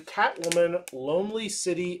read Catwoman Lonely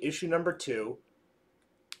Cty issue number 2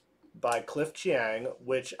 by Cliff Chiang,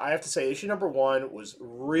 which I have to say issue number 1 was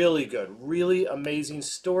really good. Really amazing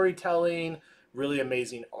storytelling. Really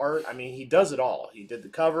amazing art. I mean, he does it all. He did the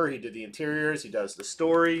cover, he did the interiors, he does the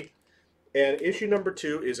story. And issue number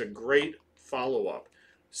 2 is a great follow-up.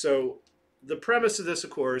 So the premise of this, of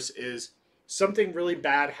course, is something really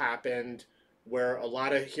bad happened where a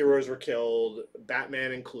lot of heroes were killed,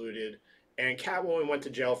 Batman included, and Catwoman went to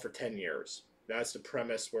jail for 10 years. That's the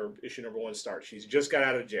premise where issue number 1 starts. She's just got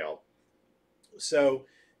out of jail. So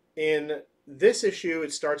in this issue,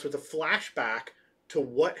 it starts with a flashback to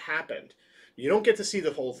what happened. You don't get to see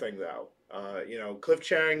the whole thing, though. Cliff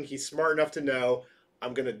Chiang, he's smart enough to know,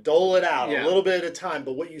 I'm going to dole it out a little bit at a time.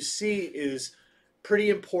 But what you see is pretty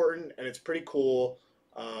important, and it's pretty cool.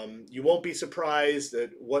 You won't be surprised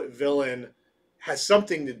that what villain has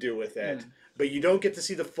something to do with it. But you don't get to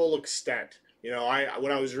see the full extent. When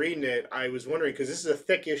I was reading it, I was wondering, because this is a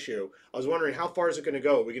thick issue, I was wondering, how far is it going to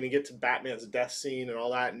go? Are we going to get to Batman's death scene and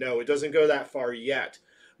all that? No, it doesn't go that far yet.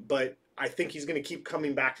 But I think he's going to keep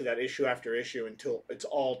coming back to that issue after issue until it's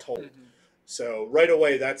all told. So right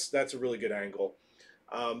away, that's a really good angle.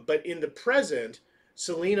 But in the present,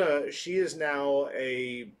 Selina, she is now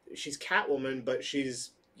she's Catwoman, but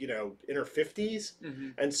she's, in her 50s.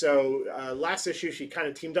 And so last issue, she kind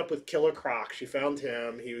of teamed up with Killer Croc. She found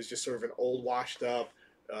him. He was just sort of an old, washed up,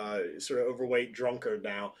 sort of overweight drunkard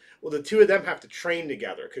now. Well, the two of them have to train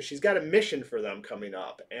together because she's got a mission for them coming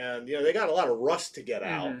up. And, they got a lot of rust to get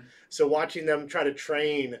out. So watching them try to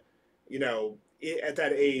train, at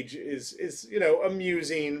that age is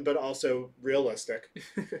amusing, but also realistic.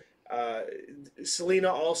 Selina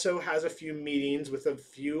also has a few meetings with a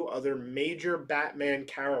few other major Batman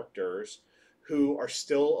characters who are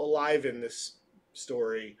still alive in this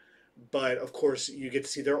story. But of course, you get to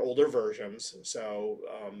see their older versions. So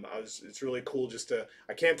it's really cool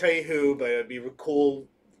I can't tell you who, but it'd be a cool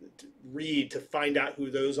read to find out who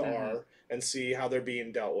those are and see how they're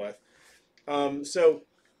being dealt with. So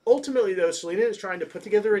ultimately, though, Selina is trying to put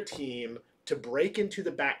together a team to break into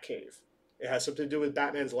the Batcave. It has something to do with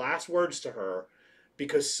Batman's last words to her,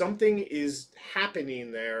 because something is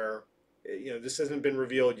happening there. This hasn't been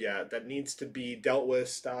revealed yet. That needs to be dealt with,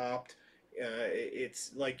 stopped. It's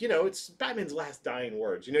like, it's Batman's last dying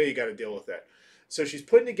words. You got to deal with it. So she's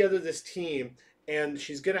putting together this team, and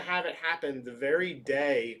she's going to have it happen the very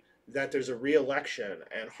day that there's a re-election.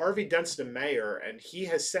 And Harvey Dent's the mayor, and he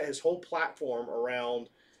has set his whole platform around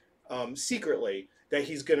secretly that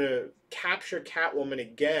he's going to capture Catwoman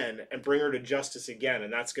again and bring her to justice again,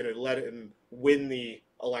 and that's going to let him win the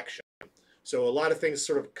election. So a lot of things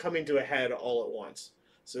sort of coming to a head all at once.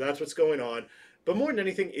 So that's what's going on. But more than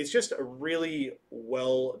anything, it's just a really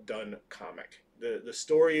well done comic. The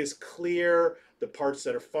story is clear. The parts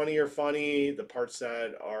that are funny are funny. The parts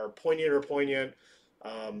that are poignant are poignant.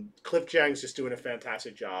 Cliff Chiang's just doing a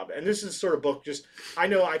fantastic job. And this is the sort of book I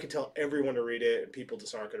know I could tell everyone to read it, and people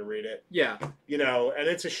just aren't going to read it. Yeah. And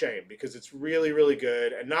it's a shame because it's really, really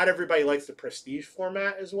good. And not everybody likes the prestige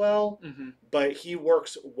format as well, but he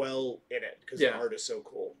works well in it because the art is so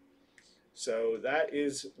cool. So that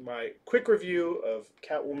is my quick review of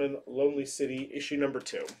Catwoman Lonely Cty, issue number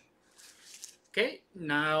 2. Okay,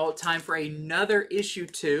 now time for another issue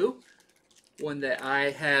 2. One that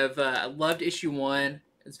I have loved issue 1. I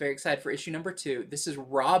was very excited for issue number 2. This is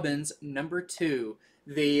Robin's number 2.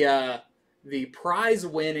 The prize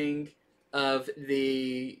winning of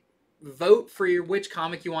the vote for which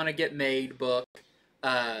comic you want to get made book,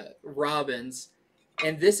 Robins.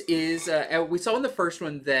 And this is, we saw in the first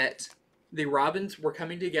one that the Robins were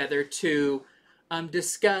coming together to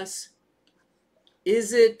discuss,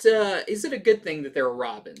 is it a good thing that there are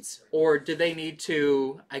Robins? Or do they need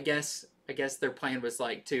to, I guess their plan was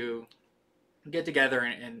like to get together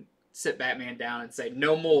and sit Batman down and say,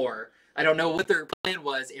 no more. I don't know what their plan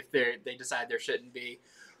was if they decide there shouldn't be.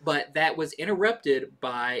 But that was interrupted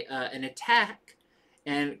by an attack.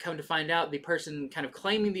 And come to find out, the person kind of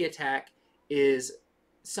claiming the attack is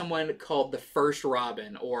someone called the First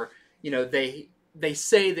Robin. Or, they they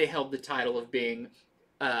say they held the title of being,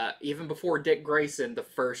 even before Dick Grayson, the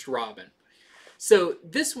first Robin. So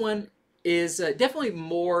this one is definitely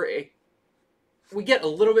more. We get a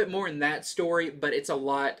little bit more in that story, but it's a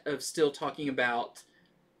lot of still talking about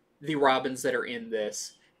the Robins that are in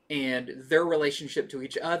this and their relationship to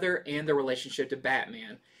each other and their relationship to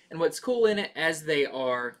Batman. And what's cool in it, as they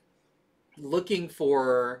are looking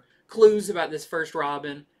for clues about this first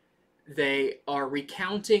Robin, they are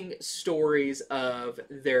recounting stories of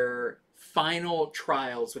their final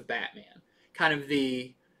trials with Batman. Kind of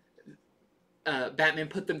the Batman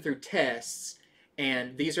put them through tests,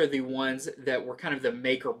 and these are the ones that were kind of the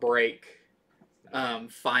make or break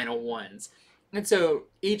final ones. And so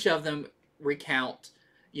each of them recount,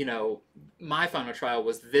 my final trial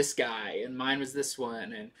was this guy, and mine was this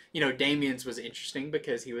one, and Damien's was interesting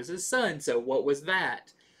because he was his son. So what was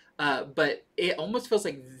that? But it almost feels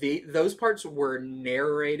like those parts were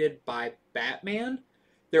narrated by Batman.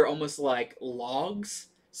 They're almost like logs.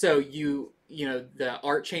 So the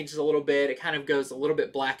art changes a little bit. It kind of goes a little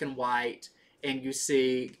bit black and white, and you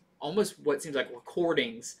see almost what seems like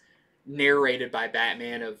recordings narrated by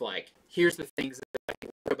Batman of like, here's the things that I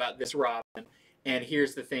wrote about this Robin, and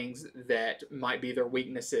here's the things that might be their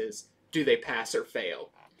weaknesses. Do they pass or fail?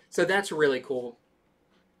 So that's really cool.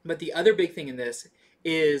 But the other big thing in this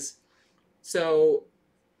is, so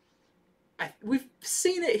we've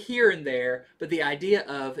seen it here and there, but the idea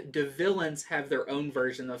of, do villains have their own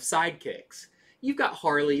version of sidekicks? You've got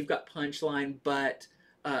Harley, you've got Punchline, but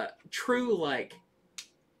true like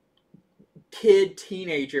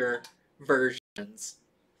teenager versions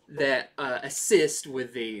that assist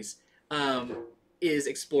with these is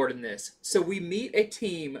explored in this. So we meet a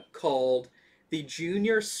team called the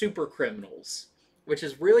Junior Super Criminals, which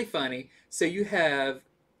is really funny. So you have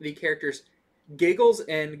the characters Giggles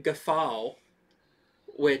and Gafal,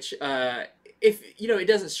 which if it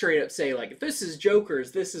doesn't straight up say like, if this is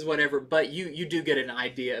Joker's, this is whatever, but you do get an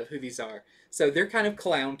idea of who these are. So they're kind of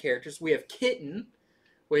clown characters. We have Kitten,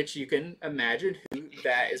 which you can imagine who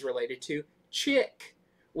that is related to. Chick,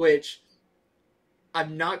 which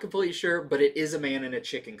I'm not completely sure, but it is a man in a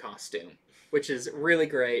chicken costume, which is really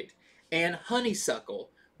great. And Honeysuckle,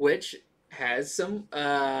 which has some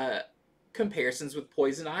comparisons with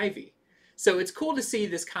Poison Ivy. So it's cool to see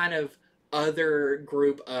this kind of other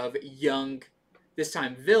group of young, this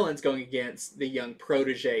time villains, going against the young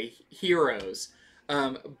protege heroes.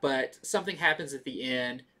 But something happens at the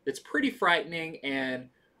end that's pretty frightening and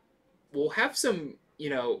will have some,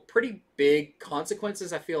 pretty big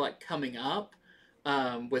consequences, I feel like, coming up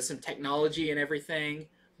with some technology and everything.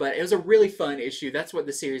 But it was a really fun issue. That's what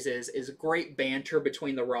the series is great banter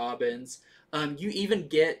between the Robins. You even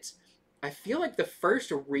get, I feel like, the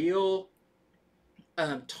first real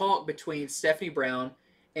talk between Stephanie Brown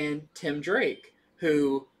and Tim Drake,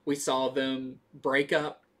 who we saw them break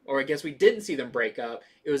up, or I guess we didn't see them break up.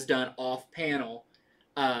 It was done off panel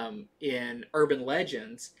in Urban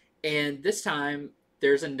Legends. And this time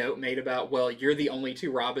there's a note made about, well, you're the only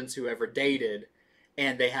two Robins who ever dated.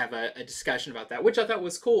 And they have a discussion about that, which I thought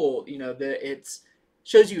was cool. It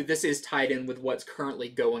shows you this is tied in with what's currently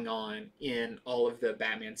going on in all of the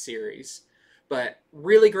Batman series. But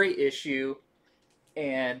really great issue.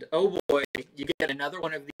 And oh boy, you get another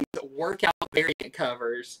one of these workout variant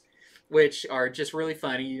covers, which are just really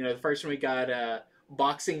funny. The first one we got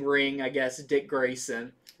boxing ring, I guess, Dick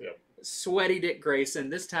Grayson. Yep. Sweaty Dick Grayson.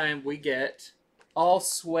 This time we get all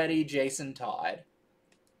sweaty Jason Todd.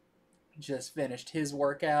 Just finished his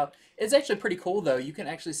workout. It's actually pretty cool, though. You can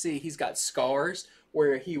actually see he's got scars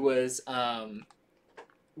where he was,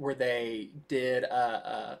 where they did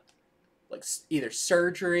like either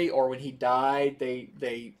surgery, or when he died,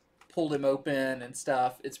 they pulled him open and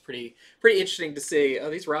stuff. It's pretty interesting to see. Oh,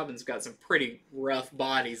 these Robins have got some pretty rough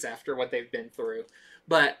bodies after what they've been through.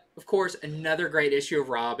 But of course, another great issue of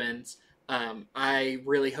Robins. I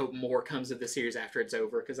really hope more comes of the series after it's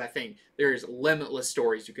over, because I think there's limitless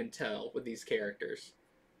stories you can tell with these characters.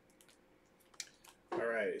 All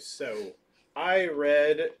right, so I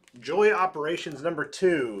read Joy Operations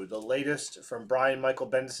 #2, the latest from Brian Michael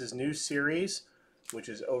Bendis' new series, which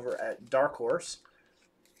is over at Dark Horse.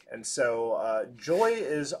 And so Joy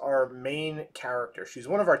is our main character. She's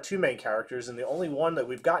one of our two main characters, and the only one that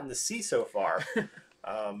we've gotten to see so far.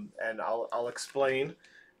 And I'll explain.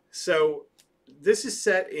 So this is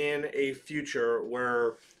set in a future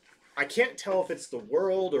where I can't tell if it's the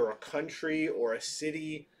world or a country or a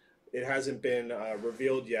city. It hasn't been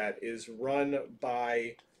revealed yet. Is run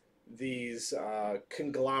by these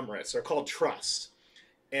conglomerates. They're called trusts.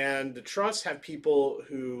 And the trusts have people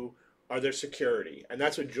who are their security, and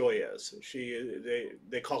that's what Joy is.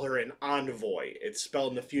 They call her an envoy. It's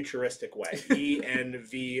spelled in the futuristic way,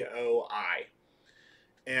 Envoi,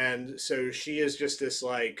 and so she is just this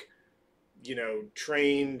like, you know,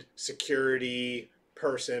 trained security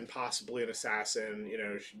person, possibly an assassin. You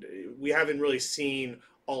know, we haven't really seen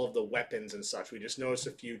all of the weapons and such. We just know it's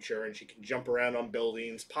the future, and she can jump around on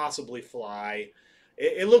buildings, possibly fly.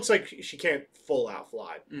 It looks like she can't full out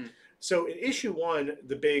fly. So in issue 1,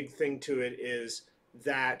 the big thing to it is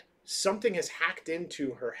that something has hacked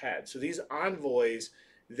into her head. So these envoys,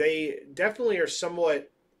 they definitely are somewhat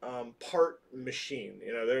part machine.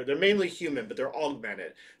 You know, they're mainly human, but they're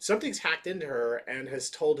augmented. Something's hacked into her and has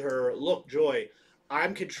told her, look, Joy,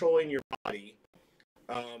 I'm controlling your body.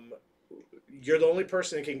 You're the only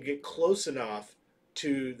person that can get close enough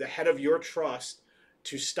to the head of your trust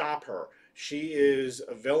to stop her. She is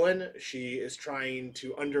a villain. She is trying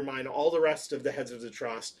to undermine all the rest of the heads of the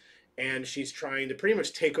trust, and she's trying to pretty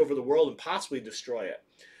much take over the world and possibly destroy it.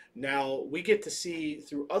 Now, we get to see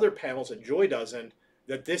through other panels that Joy doesn't,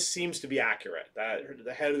 that this seems to be accurate, that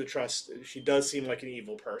the head of the trust, she does seem like an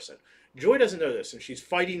evil person. Joy doesn't know this, and she's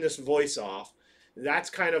fighting this voice off. That's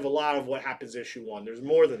kind of a lot of what happens in issue 1. There's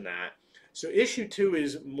more than that. So issue 2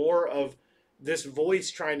 is more of this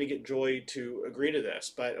voice trying to get Joy to agree to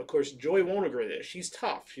this. But, of course, Joy won't agree to this. She's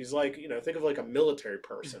tough. She's like, you know, think of like a military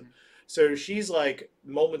person. So she's like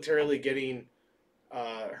momentarily getting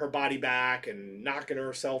her body back and knocking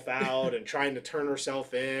herself out and trying to turn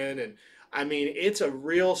herself in. And, I mean, it's a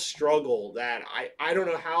real struggle that I don't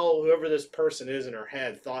know how whoever this person is in her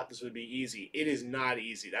head thought this would be easy. It is not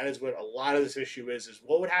easy. That is what a lot of this issue is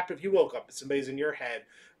what would happen if you woke up and somebody's in your head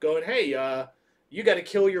going, hey, you got to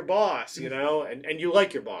kill your boss, you know, and you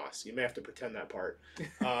like your boss. You may have to pretend that part.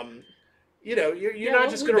 You know, you're not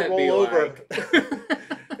just going to roll over.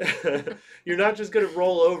 You're not just going to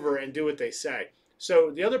roll over and do what they say.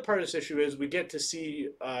 So the other part of this issue is we get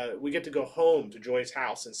to go home to Joy's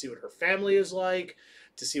house and see what her family is like,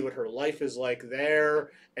 to see what her life is like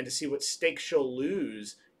there, and to see what stakes she'll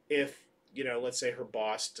lose if, you know, let's say her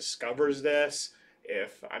boss discovers this.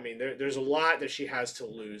 There's a lot that she has to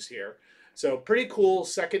lose here. So pretty cool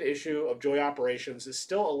second issue of Joy Operations. There's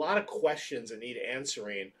still a lot of questions that need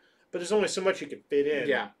answering, but there's only so much you can fit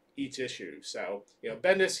in each issue. So, you know,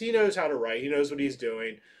 Bendis, he knows how to write. He knows what he's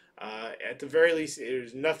doing. At the very least,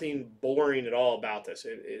 there's nothing boring at all about this.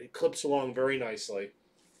 It clips along very nicely.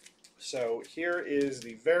 So here is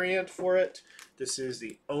the variant for it. This is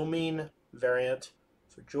the Oming variant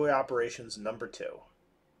for Joy Operations number 2.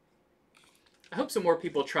 I hope some more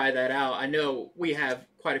people try that out. I know we have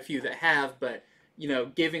quite a few that have, but, you know,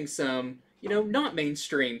 giving some, you know, not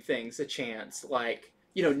mainstream things a chance, like,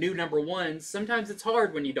 you know, new number 1s, sometimes it's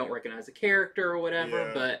hard when you don't recognize a character or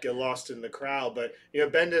whatever, but get lost in the crowd. But, you know,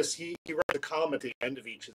 Bendis, he writes a column at the end of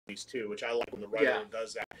each of these too, which I like when the writer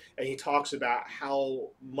does that. And he talks about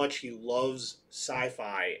how much he loves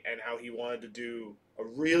sci-fi and how he wanted to do a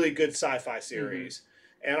really good sci-fi series.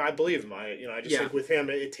 And I believe him. I just think with him,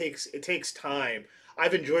 it takes time.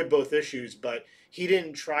 I've enjoyed both issues, but he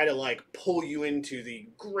didn't try to like pull you into the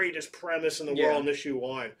greatest premise in the world in issue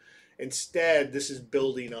 1. Instead, this is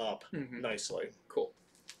building up nicely. Cool.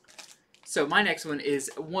 So my next one is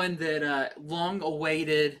one that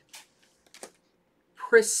long-awaited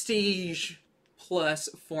Prestige Plus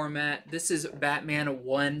format. This is Batman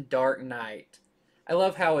 1 Dark Knight. I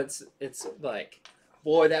love how it's like,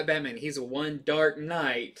 boy, that Batman, he's a one dark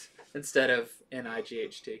knight instead of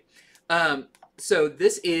N-I-G-H-T. So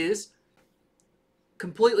this is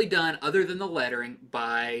completely done, other than the lettering,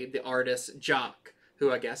 by the artist Jock,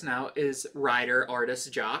 who I guess now is writer,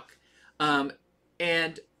 artist Jock.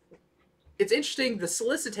 And it's interesting, the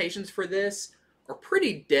solicitations for this are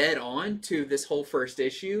pretty dead on to this whole first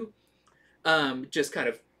issue. Just kind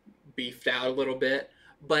of beefed out a little bit.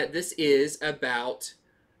 But this is about,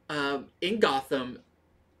 in Gotham,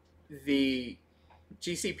 the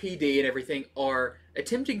GCPD and everything are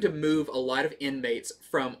attempting to move a lot of inmates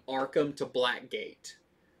from Arkham to Blackgate,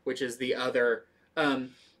 which is the other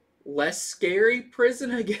less scary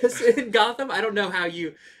prison, I guess, in Gotham. I don't know how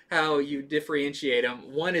you differentiate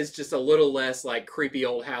them. One is just a little less like creepy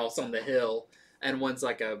old house on the hill, and one's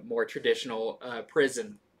like a more traditional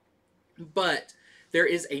prison. But there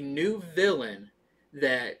is a new villain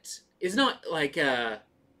that is not like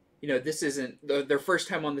this isn't their first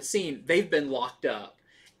time on the scene. They've been locked up,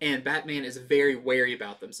 and Batman is very wary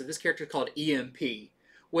about them. So this character is called EMP,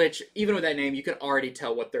 which, even with that name, you can already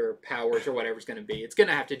tell what their powers or whatever's going to be. It's going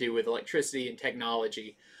to have to do with electricity and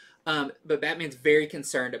technology. But Batman's very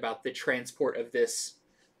concerned about the transport of this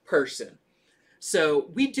person. So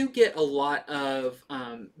we do get a lot of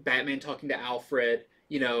Batman talking to Alfred.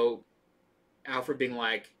 Alfred being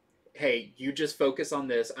like, "Hey, you just focus on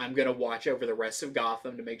this. I'm gonna watch over the rest of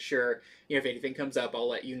Gotham to make sure if anything comes up, I'll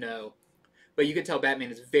let you know." But you can tell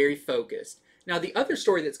Batman is very focused. Now, the other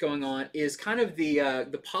story that's going on is kind of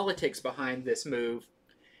the politics behind this move,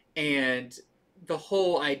 and the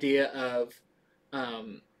whole idea of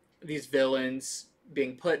these villains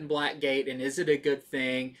being put in Blackgate, and is it a good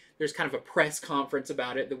thing? There's kind of a press conference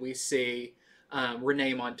about it that we see.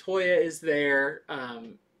 Renee Montoya is there,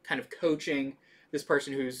 kind of coaching this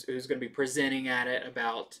person who's going to be presenting at it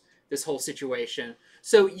about this whole situation.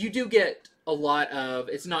 So you do get a lot of,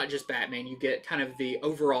 it's not just Batman, you get kind of the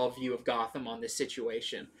overall view of Gotham on this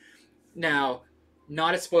situation. Now,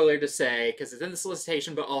 not a spoiler to say, because it's in the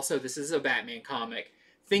solicitation, but also this is a Batman comic.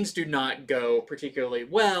 Things do not go particularly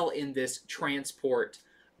well in this transport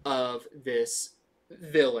of this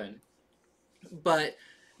villain. But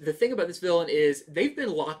the thing about this villain is they've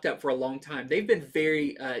been locked up for a long time. They've been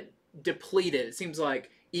very depleted. It seems like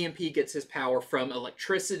EMP gets his power from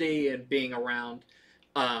electricity and being around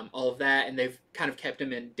all of that, and they've kind of kept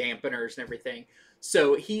him in dampeners and everything.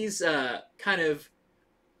 So he's kind of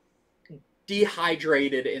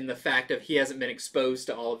dehydrated in the fact of he hasn't been exposed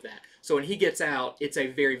to all of that. So when he gets out, it's a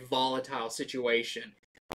very volatile situation.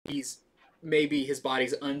 Maybe his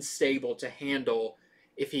body's unstable to handle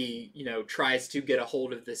if he, tries to get a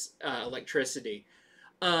hold of this electricity.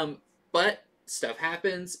 But stuff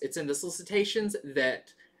happens. It's in the solicitations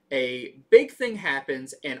that a big thing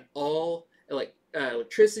happens, and all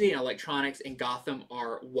electricity and electronics in Gotham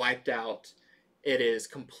are wiped out. It is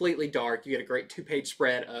completely dark. You get a great 2-page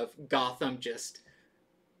spread of Gotham just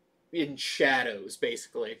in shadows,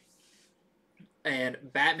 basically. And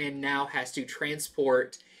Batman now has to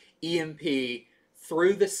transport EMP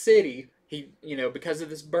through the city. He, because of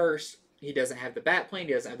this burst, he doesn't have the Batplane,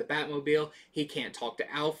 he doesn't have the Batmobile, he can't talk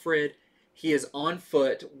to Alfred. He is on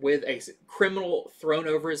foot with a criminal thrown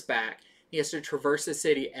over his back. He has to traverse the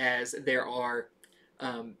city as there are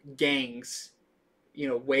gangs,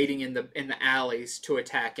 waiting in the alleys to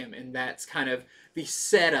attack him, and that's kind of the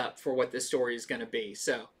setup for what this story is going to be.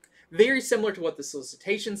 So, very similar to what the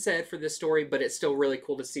solicitation said for this story, but it's still really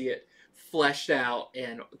cool to see it fleshed out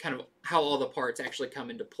and kind of how all the parts actually come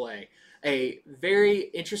into play. A very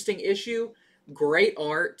interesting issue, great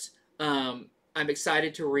art. I'm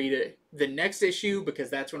excited to read it. The next issue, because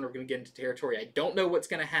that's when we're going to get into territory I don't know what's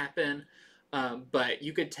going to happen. But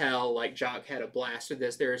you could tell, Jock had a blast with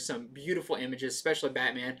this. There are some beautiful images, especially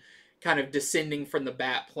Batman kind of descending from the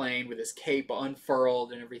bat plane with his cape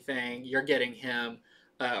unfurled and everything. You're getting him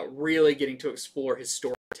really getting to explore his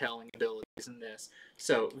storytelling abilities in this.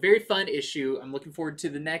 So, very fun issue. I'm looking forward to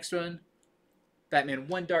the next one. Batman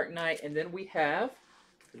One Dark Knight, and then we have...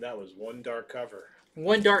 And that was one dark cover.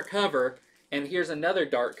 One dark cover, and here's another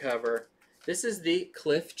dark cover. This is the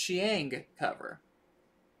Cliff Chiang cover.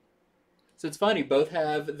 So it's funny, both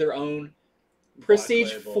have their own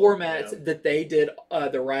prestige formats that they did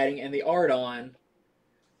the writing and the art on.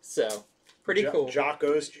 So, pretty cool.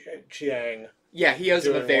 Jocko's Chiang. Yeah, he owes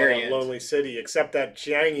him a variant. Lonely City, except that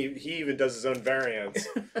Chiang, he even does his own variants.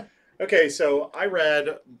 Okay, so I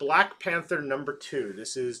read Black Panther #2.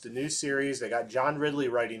 This is the new series. They got John Ridley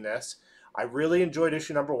writing this. I really enjoyed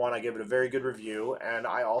issue #1. I gave it a very good review, and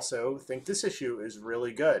I also think this issue is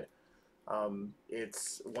really good.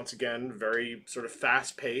 It's, once again, very sort of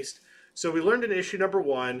fast-paced. So we learned in issue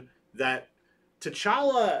 #1 that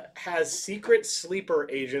T'Challa has secret sleeper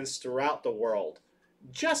agents throughout the world,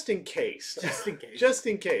 just in case. Just in case. Just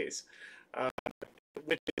in case.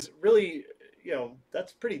 Which is really,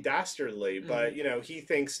 that's pretty dastardly, but, he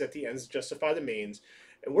thinks that the ends justify the means.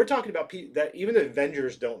 And we're talking about that even the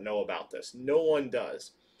Avengers don't know about this. No one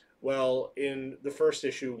does. Well, in the first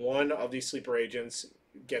issue, one of these sleeper agents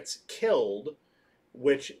gets killed,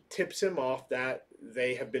 which tips him off that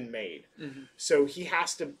they have been made. Mm-hmm. So he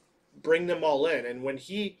has to bring them all in. And when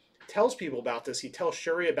he tells people about this, he tells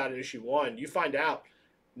Shuri about it in issue 1, you find out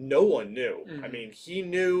no one knew. Mm-hmm. I mean, he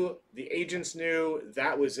knew, the agents knew,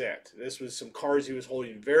 that was it. This was some cards he was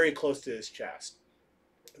holding very close to his chest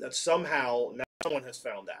that somehow now someone has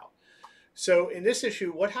found out. So in this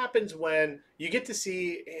issue, what happens when you get to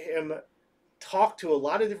see him talk to a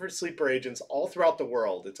lot of different sleeper agents all throughout the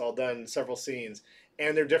world? It's all done in several scenes,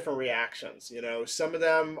 and their different reactions. Some of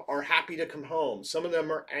them are happy to come home. Some of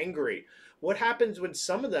them are angry. What happens when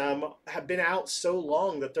some of them have been out so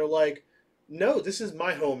long that they're like, no, this is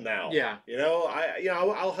my home now. Yeah.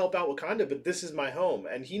 I'll help out Wakanda, but this is my home.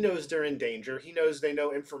 And he knows they're in danger. He knows they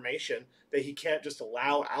know information that he can't just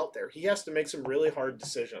allow out there. He has to make some really hard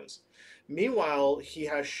decisions. Meanwhile, he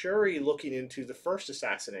has Shuri looking into the first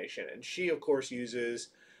assassination, and she, of course, uses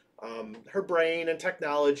her brain and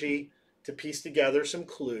technology to piece together some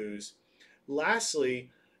clues. Lastly,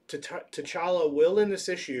 T'Challa will, in this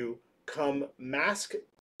issue, come mask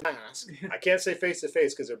to mask. I can't say face to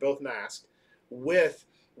face because they're both masked, with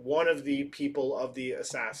one of the people of the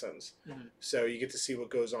assassins. Mm-hmm. So you get to see what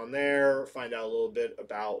goes on there, find out a little bit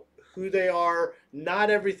about who they are. Not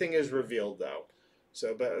everything is revealed, though.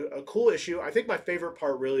 So, but a cool issue. I think my favorite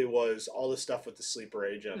part really was all the stuff with the sleeper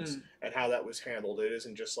agents and how that was handled. It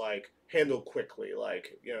isn't just like handled quickly.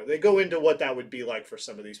 Like, you know, they go into what that would be like for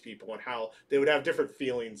some of these people and how they would have different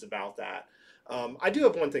feelings about that. I do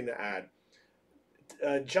have one thing to add.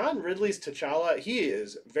 John Ridley's T'Challa, he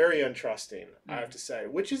is very untrusting, I have to say,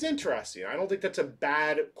 which is interesting. I don't think that's a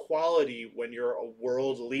bad quality when you're a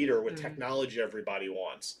world leader with technology everybody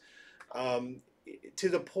wants. To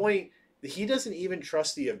the point, he doesn't even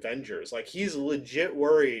trust the Avengers. Like, he's legit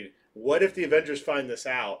worried, what if the Avengers find this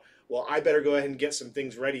out? Well, I better go ahead and get some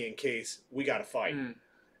things ready in case we got to fight.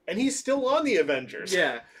 And he's still on the Avengers.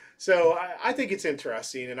 Yeah. So I think it's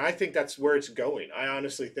interesting, and I think that's where it's going. I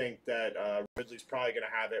honestly think that Ridley's probably going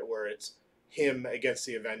to have it where it's him against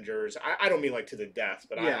the Avengers. I don't mean like to the death,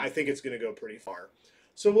 but I think it's going to go pretty far.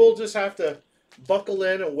 So we'll just have to buckle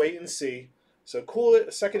in and wait and see. So cool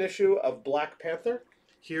second issue of Black Panther.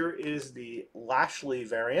 Here is the Lashley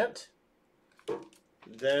variant.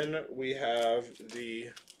 Then we have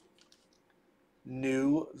the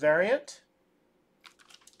new variant.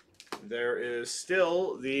 There is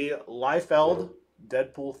still the Liefeld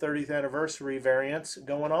Deadpool 30th anniversary variants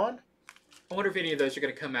going on. I wonder if any of those are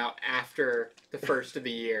going to come out after the first of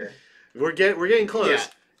the year. We're getting close. Yeah.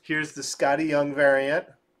 Here's the Scotty Young variant.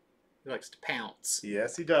 He likes to pounce.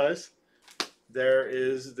 Yes, he does. There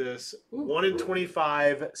is this 1 in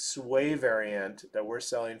 25 Sway variant that we're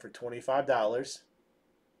selling for $25.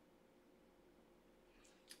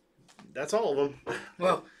 That's all of them.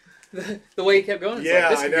 Well, the way he kept going, it's like,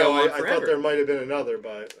 this could go on forever. I thought there might have been another,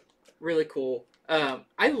 but... Really cool.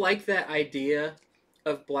 I like that idea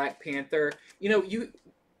of Black Panther. You know, you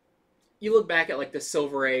look back at like the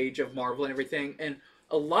Silver Age of Marvel and everything, and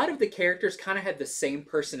a lot of the characters kind of had the same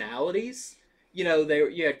personalities. You know,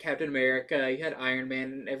 you had Captain America, you had Iron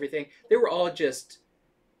Man and everything. They were all just,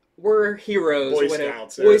 we're heroes. Boy whatever.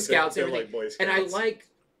 Scouts. Boy Scouts, everything. Like Boy Scouts. And I like,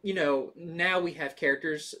 you know, now we have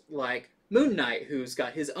characters like Moon Knight, who's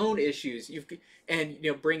got his own issues. And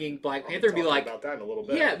you know, bringing Black Panther and be like about that in a little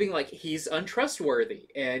bit. Yeah, being like he's untrustworthy,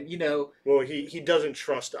 and you know. Well, he doesn't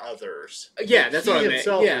trust others. Yeah, that's what I meant.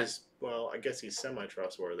 Yeah. Well, I guess he's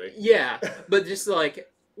semi-trustworthy. Yeah, but just like,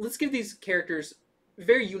 let's give these characters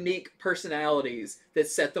very unique personalities that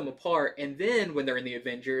set them apart, and then when they're in the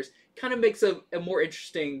Avengers, kind of makes a more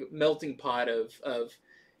interesting melting pot of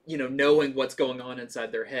you know, knowing what's going on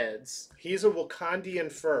inside their heads. He's a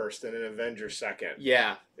Wakandian first and an Avenger second.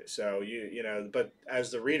 Yeah. So you know, but as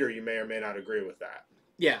the reader, you may or may not agree with that.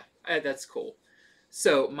 Yeah, that's cool.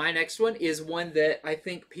 So my next one is one that I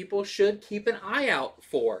think people should keep an eye out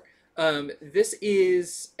for. This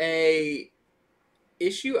is a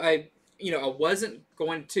issue I wasn't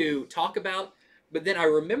going to talk about, but then I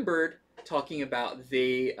remembered talking about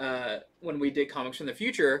the when we did Comics from the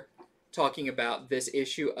Future, talking about this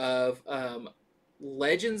issue of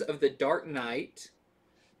Legends of the Dark Knight.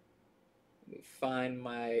 Let me find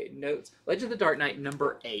my notes. Legends of the Dark Knight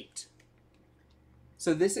number 8.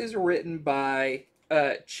 So this is written by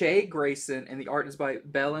Che Grayson, and the art is by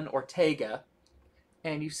Belen Ortega.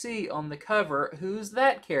 And you see on the cover, who's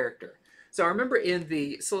that character? So I remember in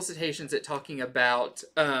the solicitations it talking about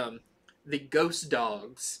the ghost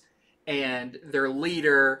dogs and their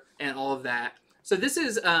leader and all of that. So this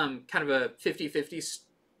is kind of a 50-50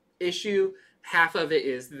 issue. Half of it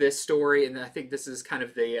is this story, and I think this is kind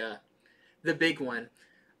of the big one.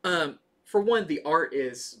 For one, the art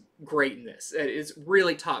is great in this. It is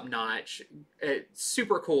really top-notch. It's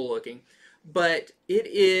super cool looking. But it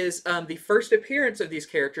is the first appearance of these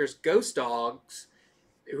characters, Ghost Dogs,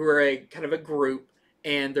 who are a kind of a group,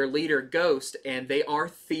 and their leader, Ghost, and they are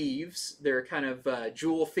thieves. They're kind of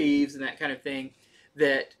jewel thieves and that kind of thing.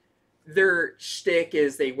 That their shtick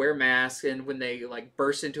is they wear masks, and when they like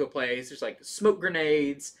burst into a place, there's like smoke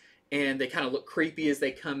grenades, and they kind of look creepy as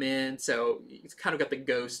they come in. So it's kind of got the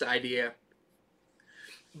ghost idea.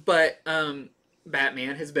 But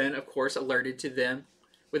Batman has been, of course, alerted to them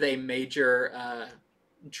with a major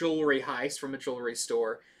jewelry heist from a jewelry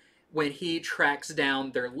store. When he tracks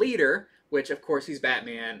down their leader, which of course he's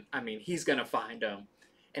Batman, I mean, he's going to find them.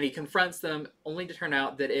 And he confronts them only to turn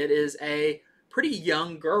out that it is a pretty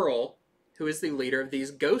young girl who is the leader of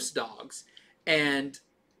these ghost dogs. And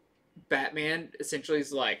Batman essentially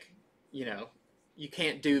is like, you know, you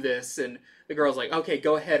can't do this, and the girl's like, okay,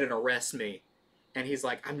 go ahead and arrest me, and he's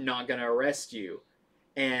like, I'm not gonna arrest you,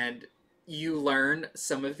 and you learn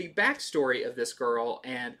some of the backstory of this girl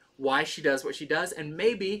and why she does what she does, and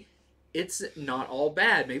maybe it's not all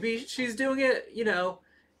bad. Maybe she's doing it, you know,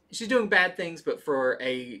 she's doing bad things, but for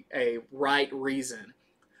a right reason.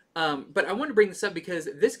 But I want to bring this up because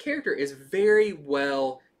this character is very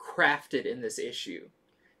well crafted in this issue.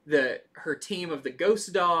 Her team of the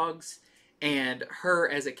Ghost Dogs and her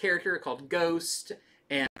as a character called Ghost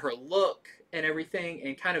and her look and everything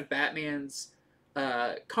and kind of Batman's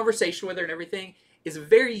conversation with her and everything is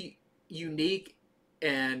very unique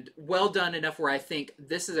and well done enough where I think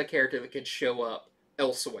this is a character that could show up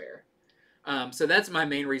elsewhere. So that's my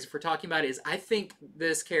main reason for talking about it is I think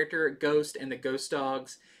this character, Ghost and the Ghost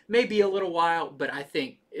Dogs, may be a little while, but I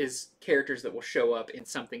think is characters that will show up in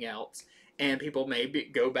something else. And people may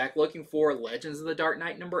go back looking for Legends of the Dark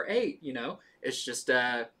Knight #8, you know? It's just,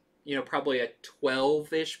 you know, probably a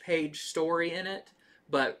 12-ish page story in it,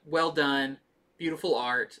 but well done, beautiful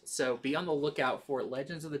art. So be on the lookout for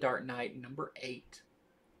Legends of the Dark Knight #8.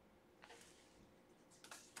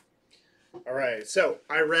 All right, so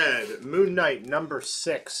I read Moon Knight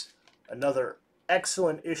 #6, another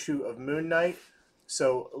excellent issue of Moon Knight.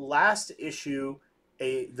 So last issue,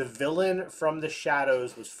 the villain from the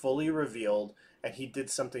shadows was fully revealed, and he did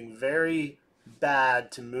something very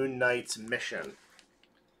bad to Moon Knight's mission.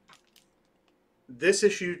 This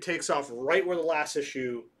issue takes off right where the last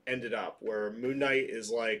issue ended up, where Moon Knight is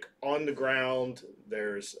like on the ground.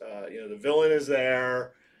 There's, you know, the villain is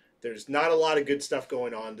there. There's not a lot of good stuff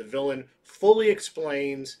going on. The villain fully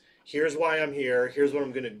explains, here's why I'm here. Here's what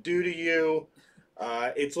I'm going to do to you.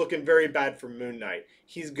 It's looking very bad for Moon Knight.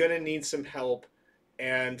 He's going to need some help,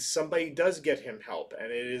 and somebody does get him help.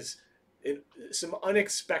 And it is some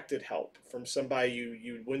unexpected help from somebody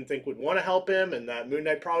you wouldn't think would want to help him, and that Moon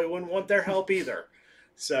Knight probably wouldn't want their help either.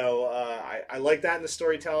 So I like that in the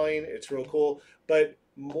storytelling. It's real cool. But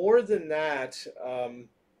more than that...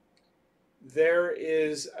 there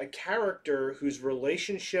is a character whose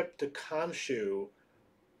relationship to Khonshu,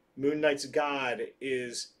 Moon Knight's god,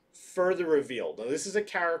 is further revealed. Now, this is a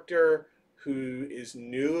character who is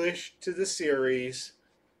newish to the series,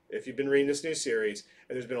 if you've been reading this new series,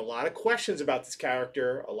 and there's been a lot of questions about this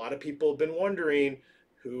character. A lot of people have been wondering,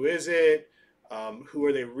 who is it? Who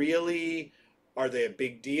are they really? Are they a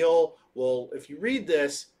big deal? Well, if you read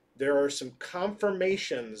this, there are some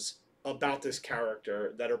confirmations about this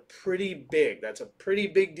character that are pretty big. That's a pretty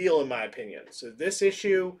big deal in my opinion. So this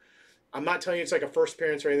issue, I'm not telling you it's like a first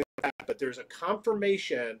appearance or anything like that, but there's a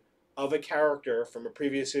confirmation of a character from a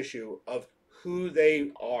previous issue of who they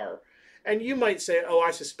are. And you might say, oh, I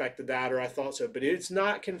suspected that or I thought so, but it's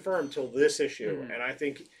not confirmed till this issue. Mm-hmm. And I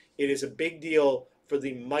think it is a big deal for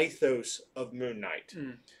the mythos of Moon Knight.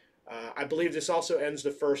 Mm. I believe this also ends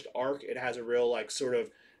the first arc. It has a real like sort of,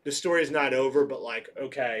 the story is not over, but like,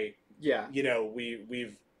 okay, yeah, you know,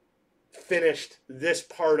 we've finished this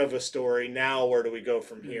part of a story. Now where do we go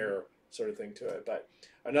from here, sort of thing to it. But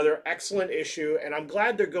another excellent issue, and I'm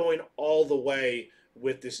glad they're going all the way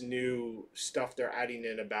with this new stuff they're adding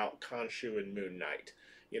in about Khonshu and Moon Knight.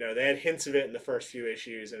 You know, they had hints of it in the first few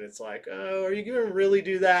issues, and it's like, oh, are you going to really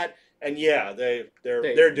do that? And yeah, they're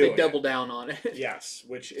doing they double down on it. Yes,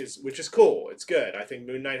 which is cool. It's good. I think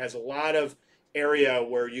Moon Knight has a lot of area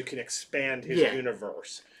where you can expand his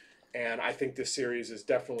universe. And I think this series is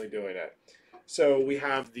definitely doing it. So we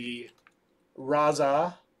have the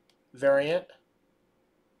Raza variant.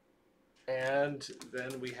 And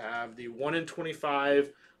then we have the 1 in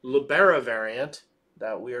 25 Libera variant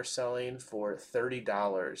that we are selling for $30.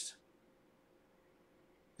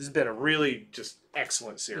 This has been a really just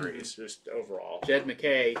excellent series, just overall. Jed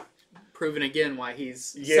MacKay proving again why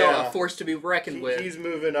he's so a force to be reckoned with. He's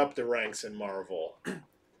moving up the ranks in Marvel.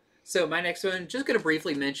 So my next one, just going to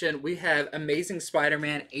briefly mention, we have Amazing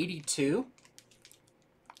Spider-Man 82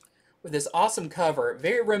 with this awesome cover,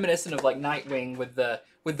 very reminiscent of like Nightwing with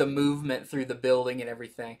the movement through the building and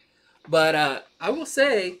everything. But I will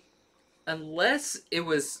say, unless it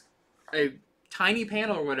was a tiny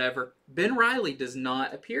panel or whatever, Ben Reilly does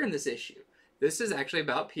not appear in this issue. This is actually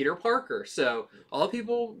about Peter Parker. So all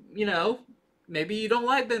people, you know, maybe you don't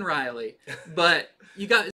like Ben Reilly, but you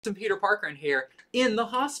got some Peter Parker in here in the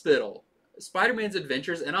hospital. Spider-Man's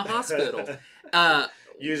adventures in a hospital.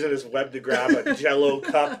 Using his web to grab a Jell-O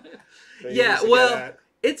cup. Yeah, well,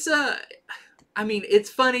 it's I mean, it's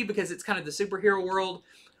funny because it's kind of the superhero world.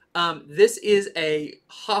 This is a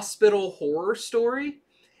hospital horror story.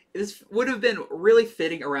 This would have been really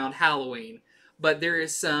fitting around Halloween, but there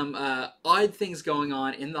is some odd things going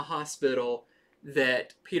on in the hospital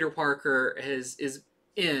that Peter Parker is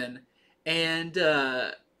in, and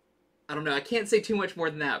I don't know. I can't say too much more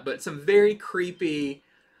than that, but some very creepy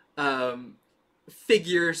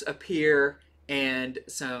figures appear and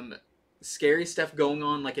some scary stuff going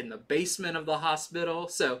on, like in the basement of the hospital.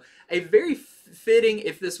 So a very fitting,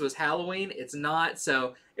 if this was Halloween, it's not.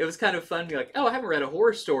 So it was kind of fun to be like, oh, I haven't read a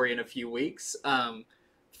horror story in a few weeks.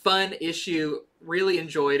 Fun issue, really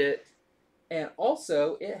enjoyed it. And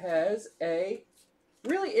also, it has a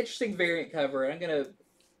really interesting variant cover. I'm going to,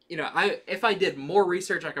 if I did more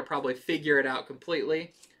research, I could probably figure it out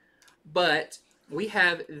completely. But we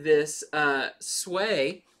have this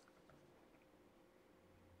Sway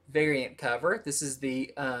variant cover. This is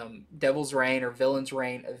the Devil's Reign or Villain's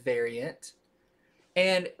Reign variant.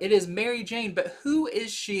 And it is Mary Jane, but who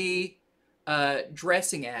is she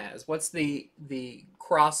dressing as? What's the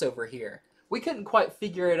crossover here? We couldn't quite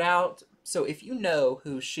figure it out, so if you know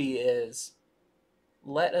who she is,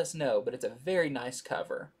 let us know, but it's a very nice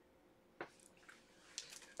cover.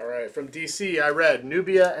 All right, from DC, I read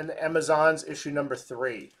Nubia and the Amazons, issue number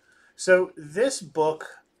 3. So this book,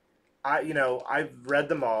 I've read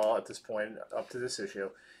them all at this point, up to this issue.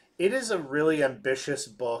 It is a really ambitious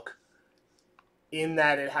book in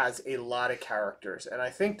that it has a lot of characters. And I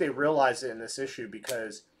think they realize it in this issue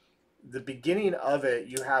because the beginning of it,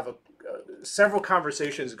 you have several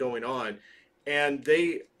conversations going on, and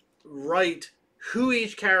they write who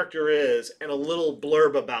each character is and a little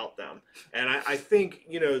blurb about them. And I think,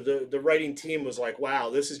 the writing team was like, wow,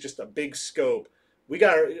 this is just a big scope. We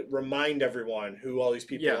got to remind everyone who all these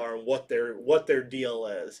people are and what their deal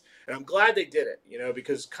is. And I'm glad they did it,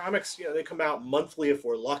 because comics, they come out monthly if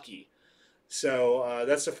we're lucky. So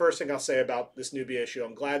that's the first thing I'll say about this Nubia issue.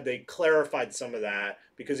 I'm glad they clarified some of that,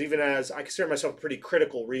 because even as I consider myself a pretty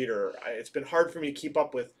critical reader, it's been hard for me to keep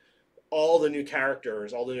up with all the new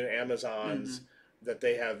characters, all the new Amazons that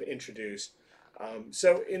they have introduced.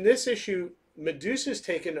 So in this issue, Medusa's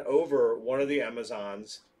taken over one of the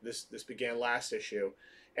Amazons. This began last issue,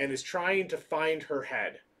 and is trying to find her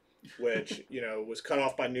head, which was cut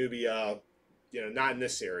off by Nubia, not in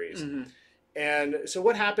this series. Mm-hmm. And so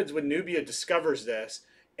what happens when Nubia discovers this,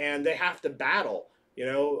 and they have to battle?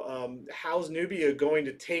 How's Nubia going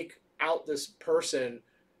to take out this person?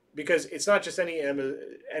 Because it's not just any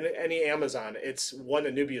Amazon; it's one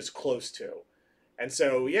that Nubia's close to. And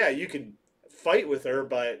so, you could fight with her,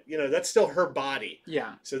 but that's still her body.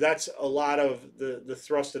 Yeah. So that's a lot of the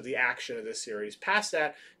thrust of the action of this series. Past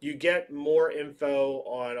that, you get more info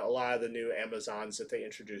on a lot of the new Amazons that they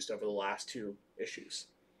introduced over the last 2 issues.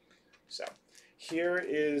 So here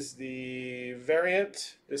is the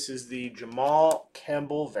variant. This is the Jamal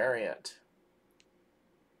Campbell variant.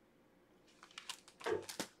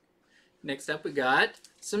 Next up, we got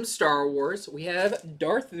some Star Wars. We have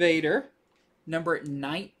Darth Vader, number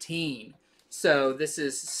 19. So this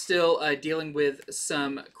is still dealing with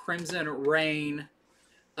some Crimson Reign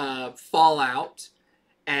fallout,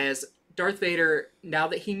 as Darth Vader, now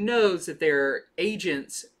that he knows that they're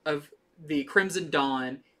agents of the Crimson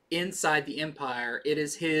Dawn inside the Empire, it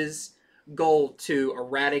is his goal to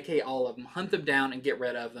eradicate all of them, hunt them down, and get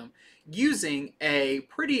rid of them, using a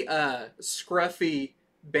pretty scruffy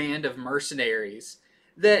band of mercenaries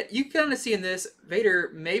that you kind of see in this.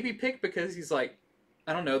 Vader maybe picked because he's like,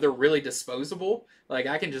 I don't know, they're really disposable. Like,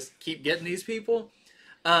 I can just keep getting these people.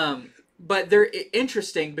 But they're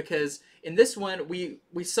interesting because in this one, we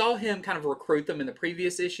saw him kind of recruit them in the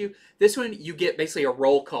previous issue. This one, you get basically a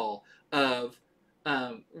roll call of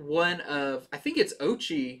one of, I think it's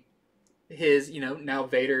Ochi, his, now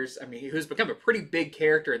Vader's, who's become a pretty big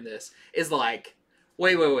character in this, is like,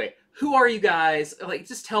 wait, who are you guys? Like,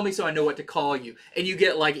 just tell me so I know what to call you. And you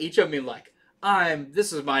get, like, each of them like,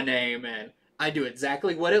 this is my name, and I do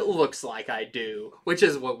exactly what it looks like I do, which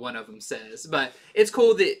is what one of them says. But it's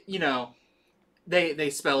cool that, they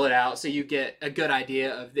spell it out so you get a good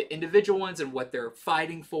idea of the individual ones and what they're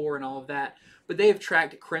fighting for and all of that. But they have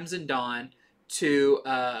tracked Crimson Dawn to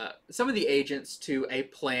some of the agents to a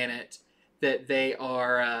planet that they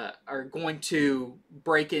are going to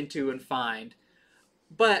break into and find.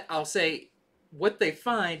 But I'll say what they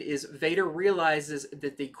find is Vader realizes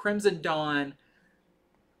that the Crimson Dawn,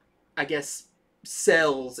 I guess,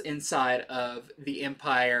 cells inside of the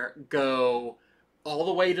Empire go all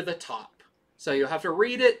the way to the top. So you'll have to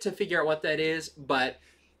read it to figure out what that is, but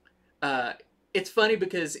it's funny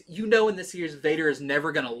because in this series Vader is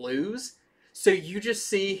never going to lose, so you just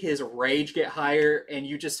see his rage get higher and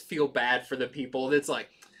you just feel bad for the people. It's like,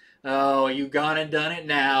 oh, you gone and done it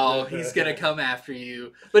now. He's gonna come after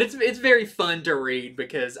you. But it's very fun to read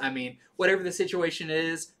because, I mean, whatever the situation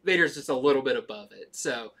is, Vader's just a little bit above it.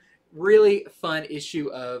 So, really fun issue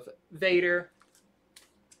of Vader.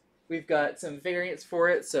 We've got some variants for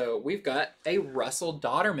it. So, we've got a Russell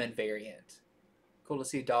Dauterman variant. Cool to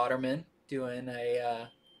see Dauterman doing a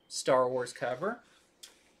Star Wars cover.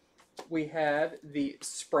 We have the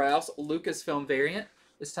Sprouse Lucasfilm variant.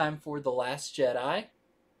 This time for The Last Jedi.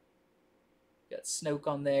 Got Snoke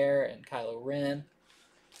on there and Kylo Ren.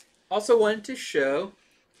 Also wanted to show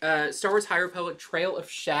Star Wars High Republic Trail of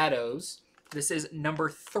Shadows. This is number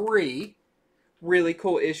 3. Really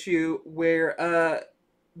cool issue where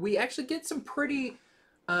we actually get some pretty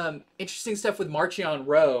interesting stuff with Marchion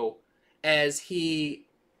Ro as he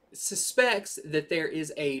suspects that there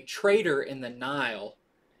is a traitor in the Nile.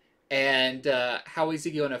 And how is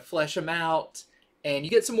he going to flesh him out? And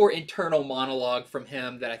you get some more internal monologue from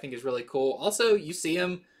him that I think is really cool. Also, you see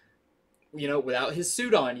him, without his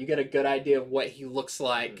suit on. You get a good idea of what he looks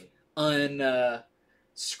like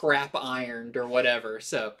scrap ironed or whatever.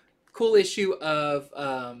 So, cool issue of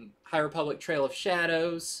High Republic Trail of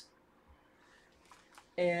Shadows.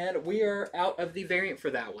 And we are out of the variant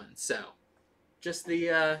for that one. So, just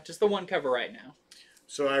the one cover right now.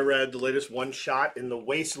 So I read the latest one-shot in the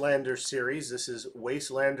Wastelander series. This is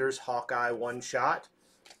Wastelander's Hawkeye one-shot.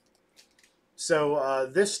 So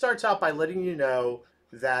this starts out by letting you know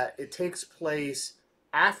that it takes place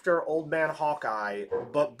after Old Man Hawkeye,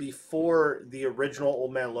 but before the original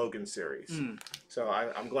Old Man Logan series. So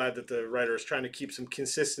I'm glad that the writer is trying to keep some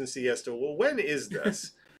consistency as to, well, when is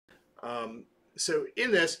this? So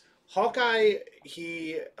in this, Hawkeye,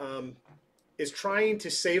 he is trying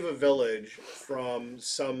to save a village from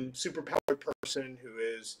some superpowered person who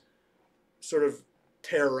is sort of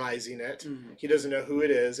terrorizing it. He doesn't know who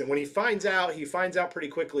it is. And when he finds out pretty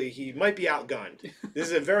quickly he might be outgunned. This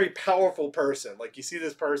is a very powerful person. Like, you see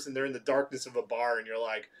this person, they're in the darkness of a bar, and you're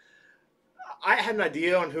like, I had an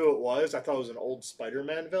idea on who it was. I thought it was an old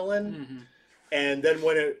Spider-Man villain. And then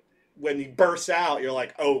when he bursts out, you're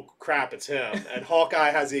like, oh crap, it's him. And Hawkeye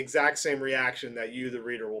has the exact same reaction that you, the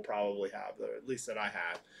reader, will probably have, or at least that I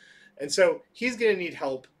had. And so he's going to need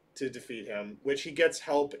help to defeat him, which he gets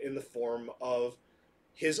help in the form of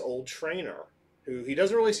his old trainer, who he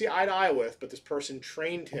doesn't really see eye to eye with, but this person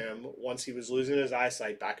trained him once he was losing his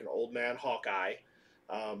eyesight back in Old Man Hawkeye.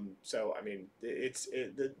 So, I mean,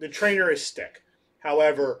 the trainer is Stick.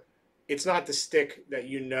 However, it's not the Stick that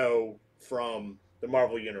you know from the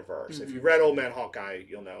Marvel Universe. If you read Old Man Hawkeye,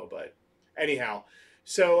 you'll know. But anyhow,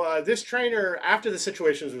 so this trainer, after the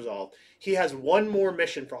situation is resolved, he has one more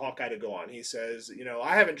mission for Hawkeye to go on. He says,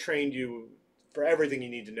 I haven't trained you for everything you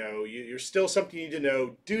need to know. You're still something you need to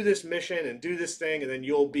know. Do this mission and do this thing, and then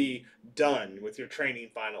you'll be done with your training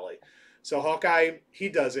finally. So Hawkeye, he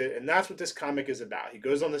does it, and that's what this comic is about. He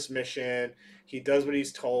goes on this mission. He does what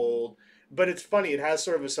he's told. But it's funny. It has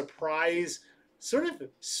sort of a surprise, sort of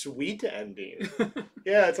sweet ending.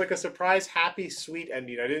 Yeah, it's like a surprise, happy, sweet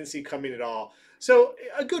ending I didn't see coming at all. So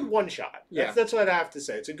a good one-shot. That's what I have to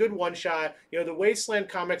say. It's a good one-shot. The Wasteland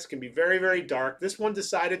comics can be very, very dark. This one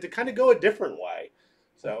decided to kind of go a different way.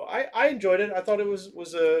 So I enjoyed it. I thought it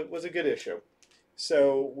was a good issue.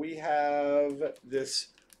 So we have this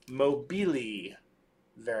Mobili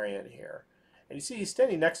variant here. And you see he's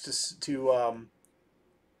standing next to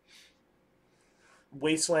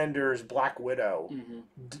Wastelander's Black Widow.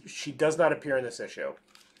 She does not appear in this issue.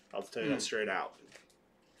 I'll tell you that straight out.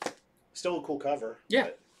 Still a cool cover. Yeah.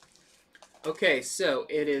 But... Okay, so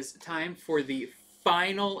it is time for the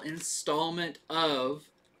final installment of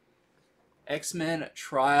X-Men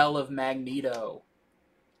Trial of Magneto.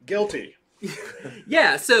 Guilty.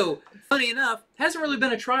 Yeah, so funny enough, hasn't really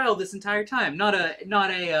been a trial this entire time. Not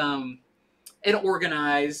an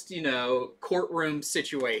organized, courtroom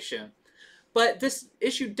situation. But this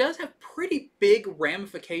issue does have pretty big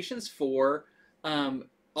ramifications for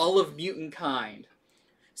all of mutant kind.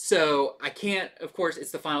 So I can't, of course,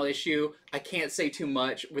 it's the final issue. I can't say too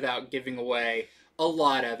much without giving away a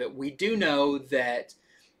lot of it. We do know that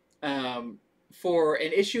for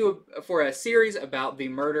a series about the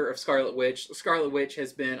murder of Scarlet Witch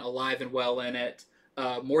has been alive and well in it,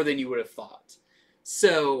 more than you would have thought.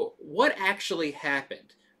 So what actually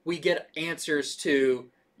happened? We get answers to,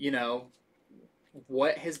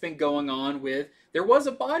 what has been going on with... There was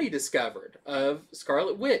a body discovered of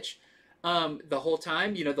Scarlet Witch. The whole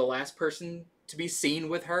time, the last person to be seen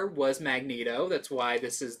with her was Magneto. That's why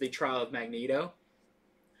this is the trial of Magneto.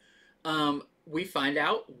 We find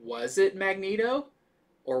out, was it Magneto?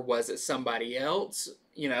 Or was it somebody else?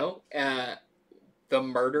 The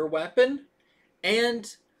murder weapon?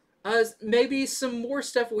 And Maybe some more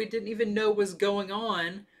stuff we didn't even know was going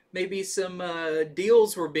on. Maybe some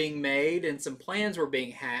deals were being made and some plans were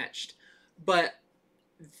being hatched. But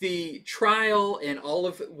the trial and all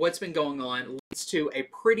of what's been going on leads to a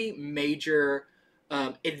pretty major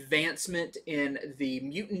advancement in the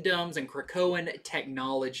mutantdoms and Krakoan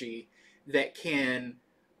technology that can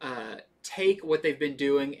take what they've been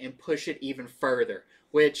doing and push it even further,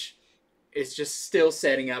 which is just still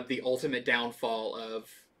setting up the ultimate downfall of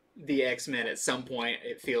the X-Men at some point,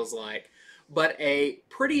 it feels like. But a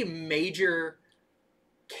pretty major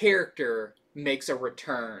character makes a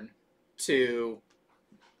return to,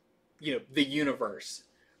 the universe.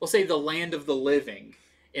 We'll say the land of the living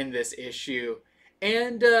in this issue.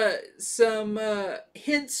 And some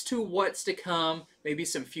hints to what's to come, maybe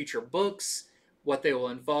some future books, what they will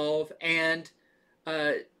involve, and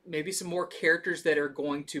maybe some more characters that are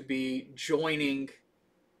going to be joining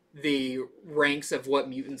the ranks of what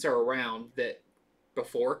mutants are around that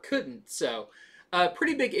before couldn't. So,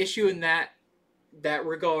 pretty big issue in that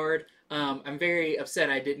regard. I'm very upset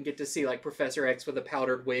I didn't get to see like Professor X with a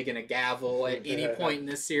powdered wig and a gavel at any point in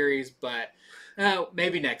this series, but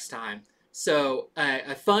maybe next time. So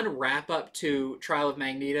a fun wrap up to Trial of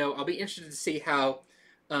Magneto. I'll be interested to see how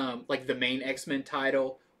like the main X-Men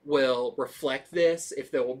title will reflect this,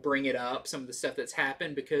 if they will bring it up, some of the stuff that's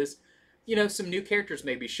happened, because some new characters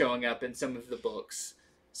may be showing up in some of the books.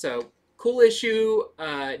 So cool issue,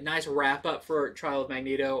 nice wrap up for Trial of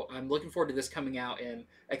Magneto. I'm looking forward to this coming out in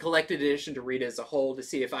a collected edition to read as a whole to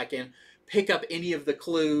see if I can pick up any of the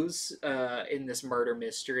clues in this murder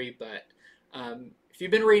mystery. But if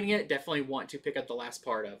you've been reading it, definitely want to pick up the last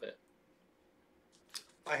part of it.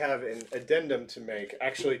 I have an addendum to make.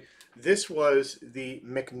 Actually, this was the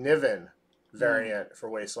McNiven variant for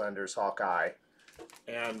Wastelander's Hawkeye.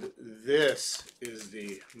 And this is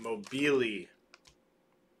the Mobili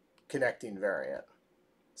connecting variant.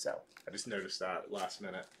 So I just noticed that last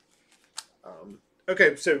minute.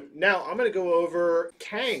 Okay, so now I'm going to go over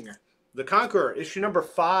Kang the Conqueror, issue number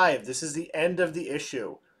 5. This is the end of the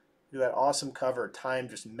issue. Look at that awesome cover. Time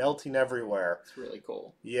just melting everywhere. It's really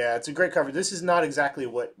cool. Yeah, it's a great cover. This is not exactly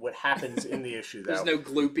what happens in the issue, though. There's no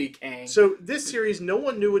gloopy Kang. So this series, no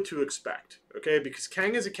one knew what to expect, okay? Because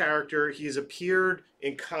Kang is a character. He has appeared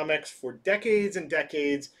in comics for decades and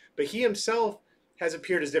decades, but he himself has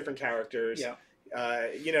appeared as different characters. Yeah.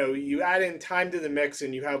 You add in time to the mix,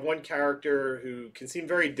 and you have one character who can seem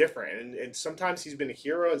very different. And sometimes he's been a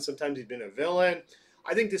hero, and sometimes he's been a villain.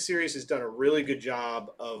 I think this series has done a really good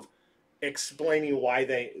job of explaining why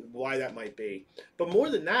that might be. But more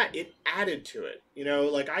than that, it added to it.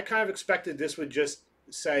 Like I kind of expected this would just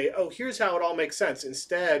say, oh, here's how it all makes sense.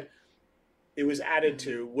 Instead, it was added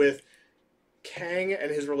to with Kang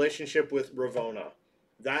and his relationship with Ravonna.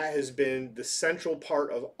 That has been the central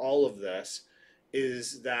part of all of this,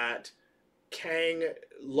 is that Kang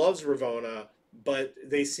loves Ravonna, but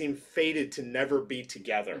they seem fated to never be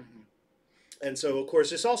together. Mm-hmm. And so, of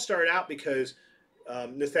course, this all started out because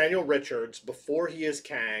Nathaniel Richards, before he is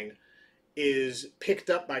Kang, is picked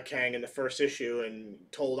up by Kang in the first issue and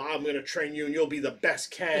told, I'm going to train you and you'll be the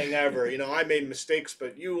best Kang ever. I made mistakes,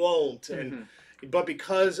 but you won't. And but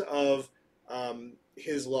because of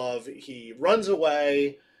his love, he runs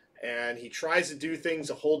away and he tries to do things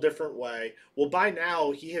a whole different way. Well, by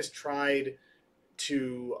now he has tried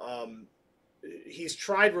to he's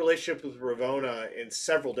tried relationship with Ravonna in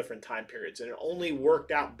several different time periods, and it only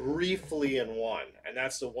worked out briefly in one, and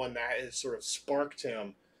that's the one that has sort of sparked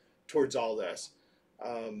him towards all this.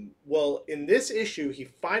 Well, in this issue, he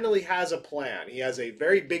finally has a plan. He has a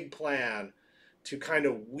very big plan to kind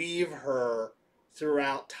of weave her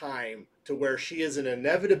throughout time to where she is an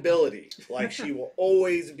inevitability, like she will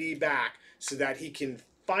always be back, so that he can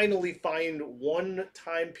finally find one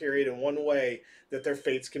time period and one way that their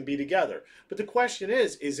fates can be together. But the question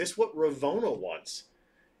is this what Ravonna wants?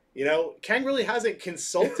 Kang really hasn't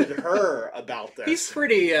consulted her about this. He's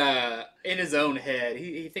pretty in his own head.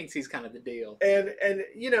 He thinks he's kind of the deal. And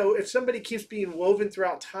if somebody keeps being woven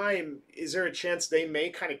throughout time, is there a chance they may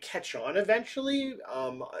kind of catch on eventually?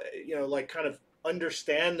 Like kind of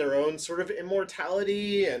understand their own sort of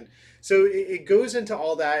immortality. And so it goes into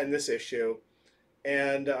all that in this issue.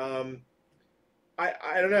 And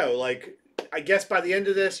I don't know, like, I guess by the end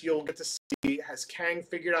of this, you'll get to see, has Kang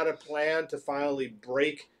figured out a plan to finally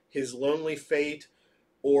break his lonely fate,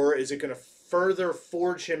 or is it going to further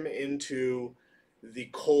forge him into the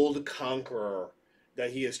cold conqueror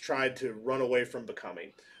that he has tried to run away from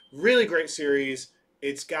becoming? Really great series.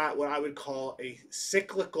 It's got what I would call a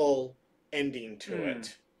cyclical ending to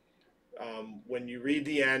it. When you read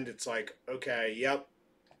the end, it's like, okay, yep,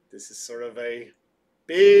 this is sort of a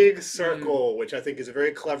Big circle, which I think is a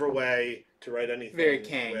very clever way to write anything. Very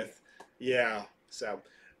Kang. With. Yeah, so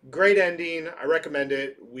great ending. I recommend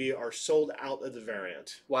it. We are sold out of the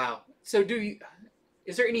variant. Wow. So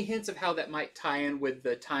is there any hints of how that might tie in with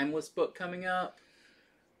the Timeless book coming up?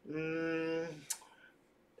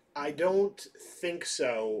 I don't think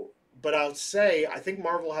so, but I'll say I think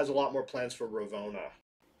Marvel has a lot more plans for Ravonna.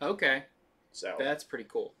 Okay. So that's pretty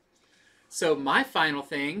cool. So my final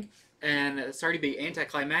thing, and sorry to be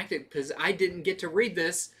anticlimactic because I didn't get to read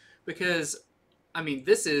this because, I mean,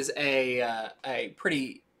 this is a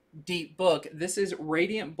pretty deep book. This is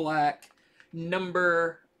Radiant Black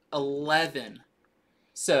number 11.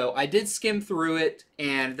 So I did skim through it,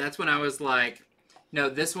 and that's when I was like, no,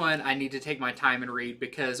 this one I need to take my time and read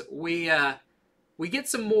because we get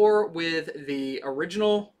some more with the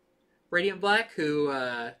original Radiant Black who...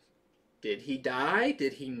 did he die?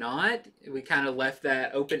 Did he not? We kind of left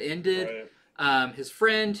that open-ended. Right. His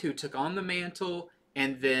friend who took on the mantle,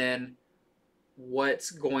 and then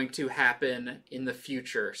what's going to happen in the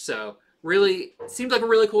future. So really, seems like a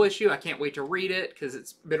really cool issue. I can't wait to read it because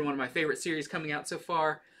it's been one of my favorite series coming out so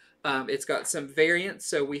far. It's got some variants.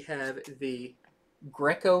 So we have the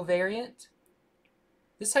Greco variant.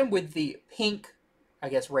 This time with the pink, I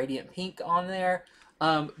guess, radiant pink on there.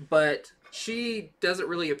 But she doesn't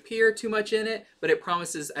really appear too much in it, but it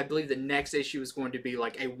promises, I believe the next issue is going to be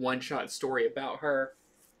like a one-shot story about her.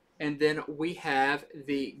 And then we have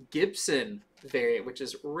the Gibson variant, which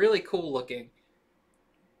is really cool looking.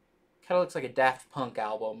 Kind of looks like a Daft Punk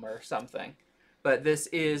album or something. But this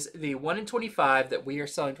is the 1 in 25 that we are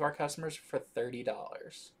selling to our customers for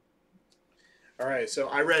 $30. All right, so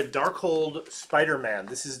I read Darkhold Spider-Man.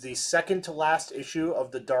 This is the second to last issue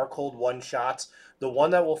of the Darkhold one-shots. The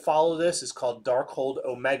one that will follow this is called Darkhold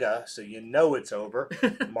Omega, so you know it's over.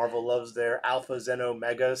 Marvel loves their alphas and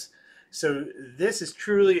omegas. So this is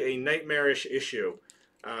truly a nightmarish issue,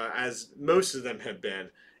 as most of them have been.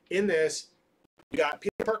 In this, you got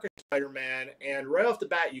Peter Parker Spider-Man, and right off the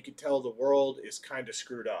bat, you can tell the world is kind of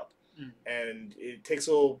screwed up. And it takes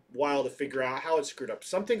a little while to figure out how it's screwed up.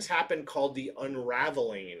 Something's happened called the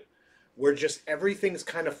unraveling, where just everything's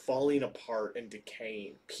kind of falling apart and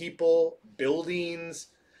decaying. People, buildings,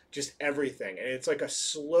 just everything. And it's like a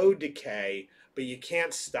slow decay, but you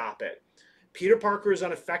can't stop it. Peter Parker is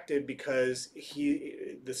unaffected because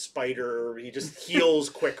the spider, he just heals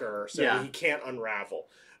quicker, so he can't unravel.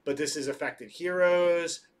 But this has affected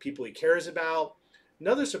heroes, people he cares about.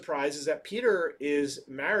 Another surprise is that Peter is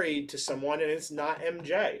married to someone, and it's not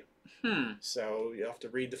MJ. So you have to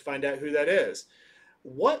read to find out who that is.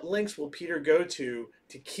 What lengths will Peter go to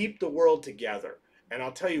keep the world together? And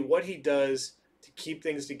I'll tell you, what he does to keep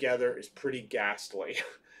things together is pretty ghastly.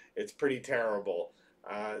 It's pretty terrible.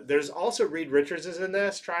 There's also Reed Richards is in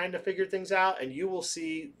this trying to figure things out, and you will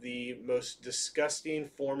see the most disgusting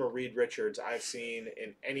form of Reed Richards I've seen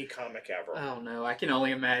in any comic ever. Oh no, I can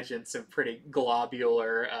only imagine some pretty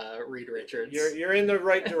globular Reed Richards. You're in the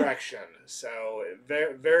right direction. So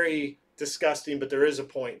very, very disgusting, but there is a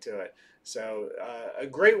point to it. So a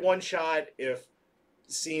great one shot if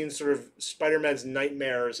seeing sort of Spider-Man's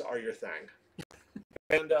nightmares are your thing.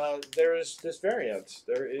 And there is this variant.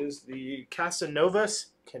 There is the Casanovas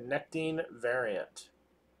Connecting variant.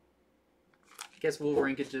 I guess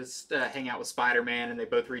Wolverine could just hang out with Spider-Man and they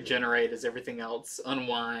both regenerate as everything else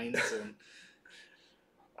unwinds. And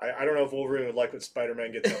I don't know if Wolverine would like what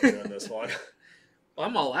Spider-Man gets up to in this one. Well,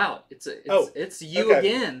 I'm all out. It's you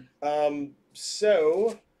again.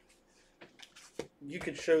 So you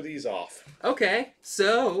could show these off. Okay,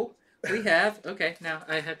 so we have, now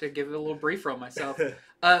I have to give a little briefer on myself.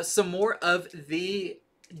 Some more of the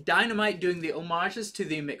Dynamite doing the homages to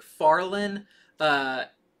the McFarlane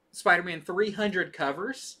Spider-Man 300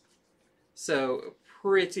 covers. So,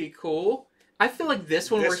 pretty cool. I feel like this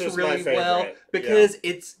one works really well because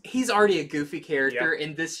he's already a goofy character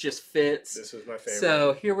and this just fits. This was my favorite.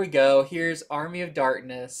 So, here we go. Here's Army of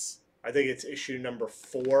Darkness. I think it's issue number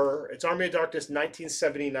 4. It's Army of Darkness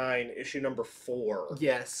 1979, issue number 4.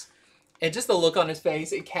 Yes. And just the look on his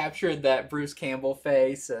face, it captured that Bruce Campbell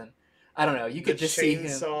face, and I don't know, you could just see him.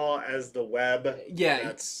 Chainsaw as the web. Yeah,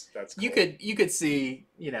 that's cool. You could see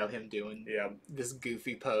him doing this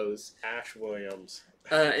goofy pose. Ash Williams.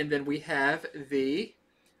 And then we have the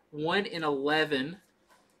 1 in 11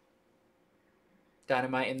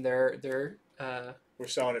 Dynamite in their we're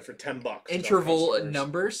selling it for $10. Interval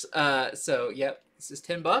numbers. So yep, this is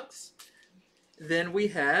 $10. Then we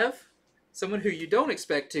have someone who you don't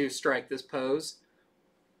expect to strike this pose.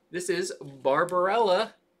 This is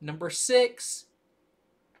Barbarella, number 6,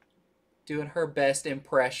 doing her best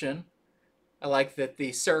impression I like that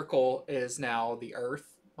the circle is now the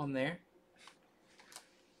Earth on there.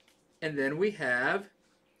 And then we have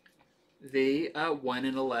the 1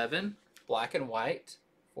 in 11 black and white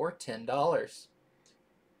for $10.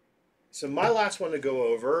 So my last one to go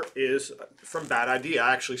over is from Bad Idea.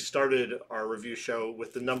 I actually started our review show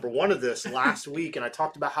with the number 1 of this last week, and I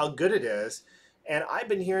talked about how good it is. And I've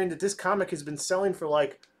been hearing that this comic has been selling for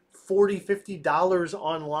like $40, $50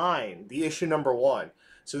 online, the issue number 1.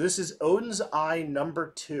 So this is Odin's Eye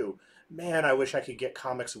number 2. Man, I wish I could get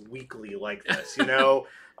comics weekly like this, you know?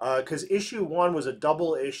 Because issue 1 was a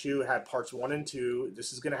double issue, had parts 1 and 2.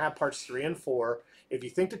 This is going to have parts 3 and 4. If you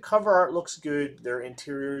think the cover art looks good, their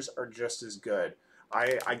interiors are just as good.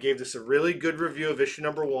 I gave this a really good review of issue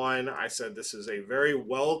number 1. I said this is a very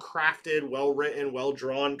well-crafted, well-written,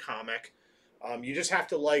 well-drawn comic. You just have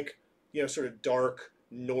to like, you know, sort of dark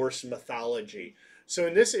Norse mythology. So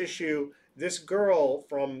in this issue, this girl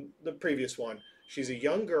from the previous one, she's a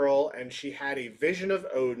young girl, and she had a vision of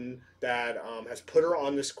Odin that has put her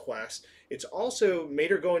on this quest. It's also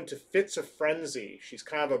made her go into fits of frenzy. She's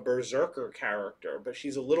kind of a berserker character, but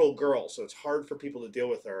she's a little girl, so it's hard for people to deal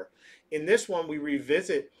with her. In this one, we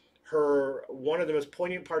revisit her, one of the most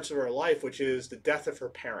poignant parts of her life, which is the death of her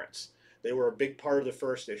parents. They were a big part of the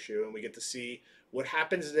first issue, and we get to see what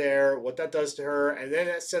happens there, what that does to her, and then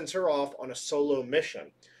that sends her off on a solo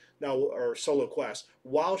mission. Now, or solo quest.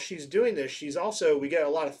 While she's doing this, she's also, we get a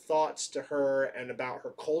lot of thoughts to her and about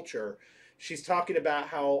her culture. She's talking about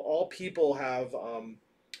how all people have,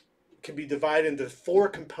 can be divided into 4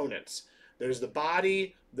 components. There's the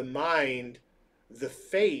body, the mind, the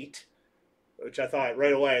fate, which I thought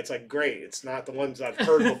right away, it's like, great, it's not the ones I've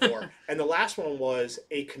heard before. And the last one was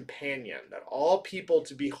a companion, that all people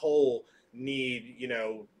to be whole need, you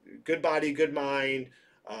know, good body, good mind,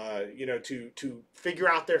 you know, to figure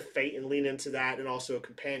out their fate and lean into that, and also a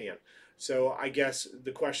companion. So I guess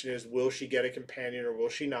the question is, will she get a companion or will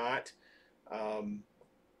she not?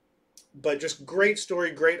 But just great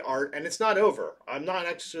story, great art, and it's not over. I'm not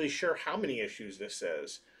actually sure how many issues this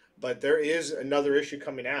is, but there is another issue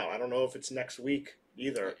coming out. I don't know if it's next week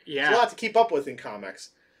either. Yeah. It's a lot to keep up with in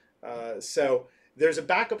comics. So there's a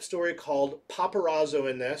backup story called Paparazzo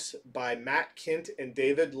in this by Matt Kint and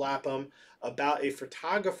David Lapham about a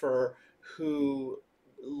photographer who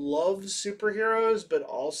loves superheroes but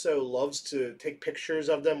also loves to take pictures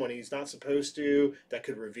of them when he's not supposed to, that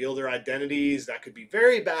could reveal their identities, that could be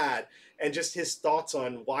very bad, and just his thoughts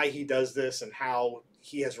on why he does this and how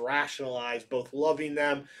he has rationalized both loving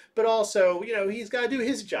them but also, you know, he's got to do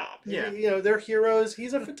his job. Yeah. You know, they're heroes,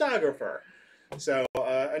 he's a photographer. So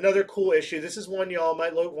another cool issue. This is one y'all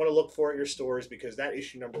might want to look for at your stores because that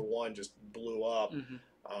issue number 1 just blew up.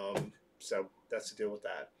 Mm-hmm. So that's the deal with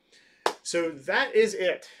that. So that is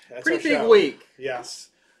it. That's Pretty big show. week. Yes.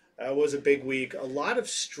 It was a big week. A lot of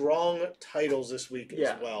strong titles this week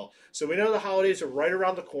as well. So we know the holidays are right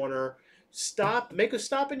around the corner. Make a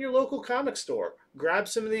stop in your local comic store. Grab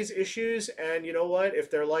some of these issues, and you know what?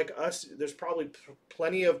 If they're like us, there's probably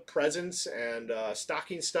plenty of presents and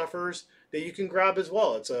stocking stuffers that you can grab as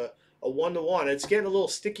well. It's a 1-to-1. It's getting a little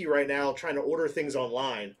sticky right now trying to order things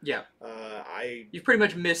online. Yeah. You've pretty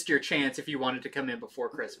much missed your chance if you wanted to come in before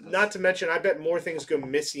Christmas. Not to mention, I bet more things go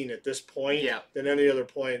missing at this point than any other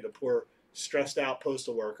point. The poor stressed out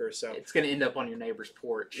postal workers. So it's going to end up on your neighbor's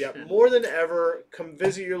porch. Yeah, more than ever, come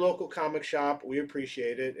visit your local comic shop. We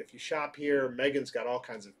appreciate it. If you shop here, Megan's got all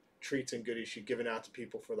kinds of treats and goodies she's giving out to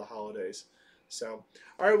people for the holidays. So,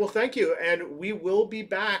 all right, well, thank you. And we will be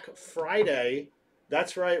back Friday.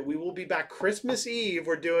 That's right. We will be back Christmas Eve.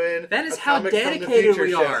 We're doing that is how dedicated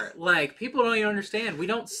we are. Like, people don't even understand. We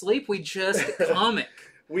don't sleep. We just comic.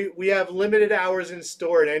 We have limited hours in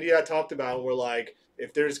store, and Andy and I talked about it. We're like,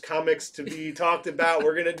 if there's comics to be talked about,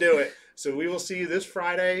 we're going to do it. So we will see you this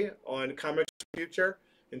Friday on Comics Future.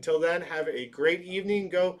 Until then, have a great evening.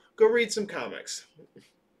 Go read some comics.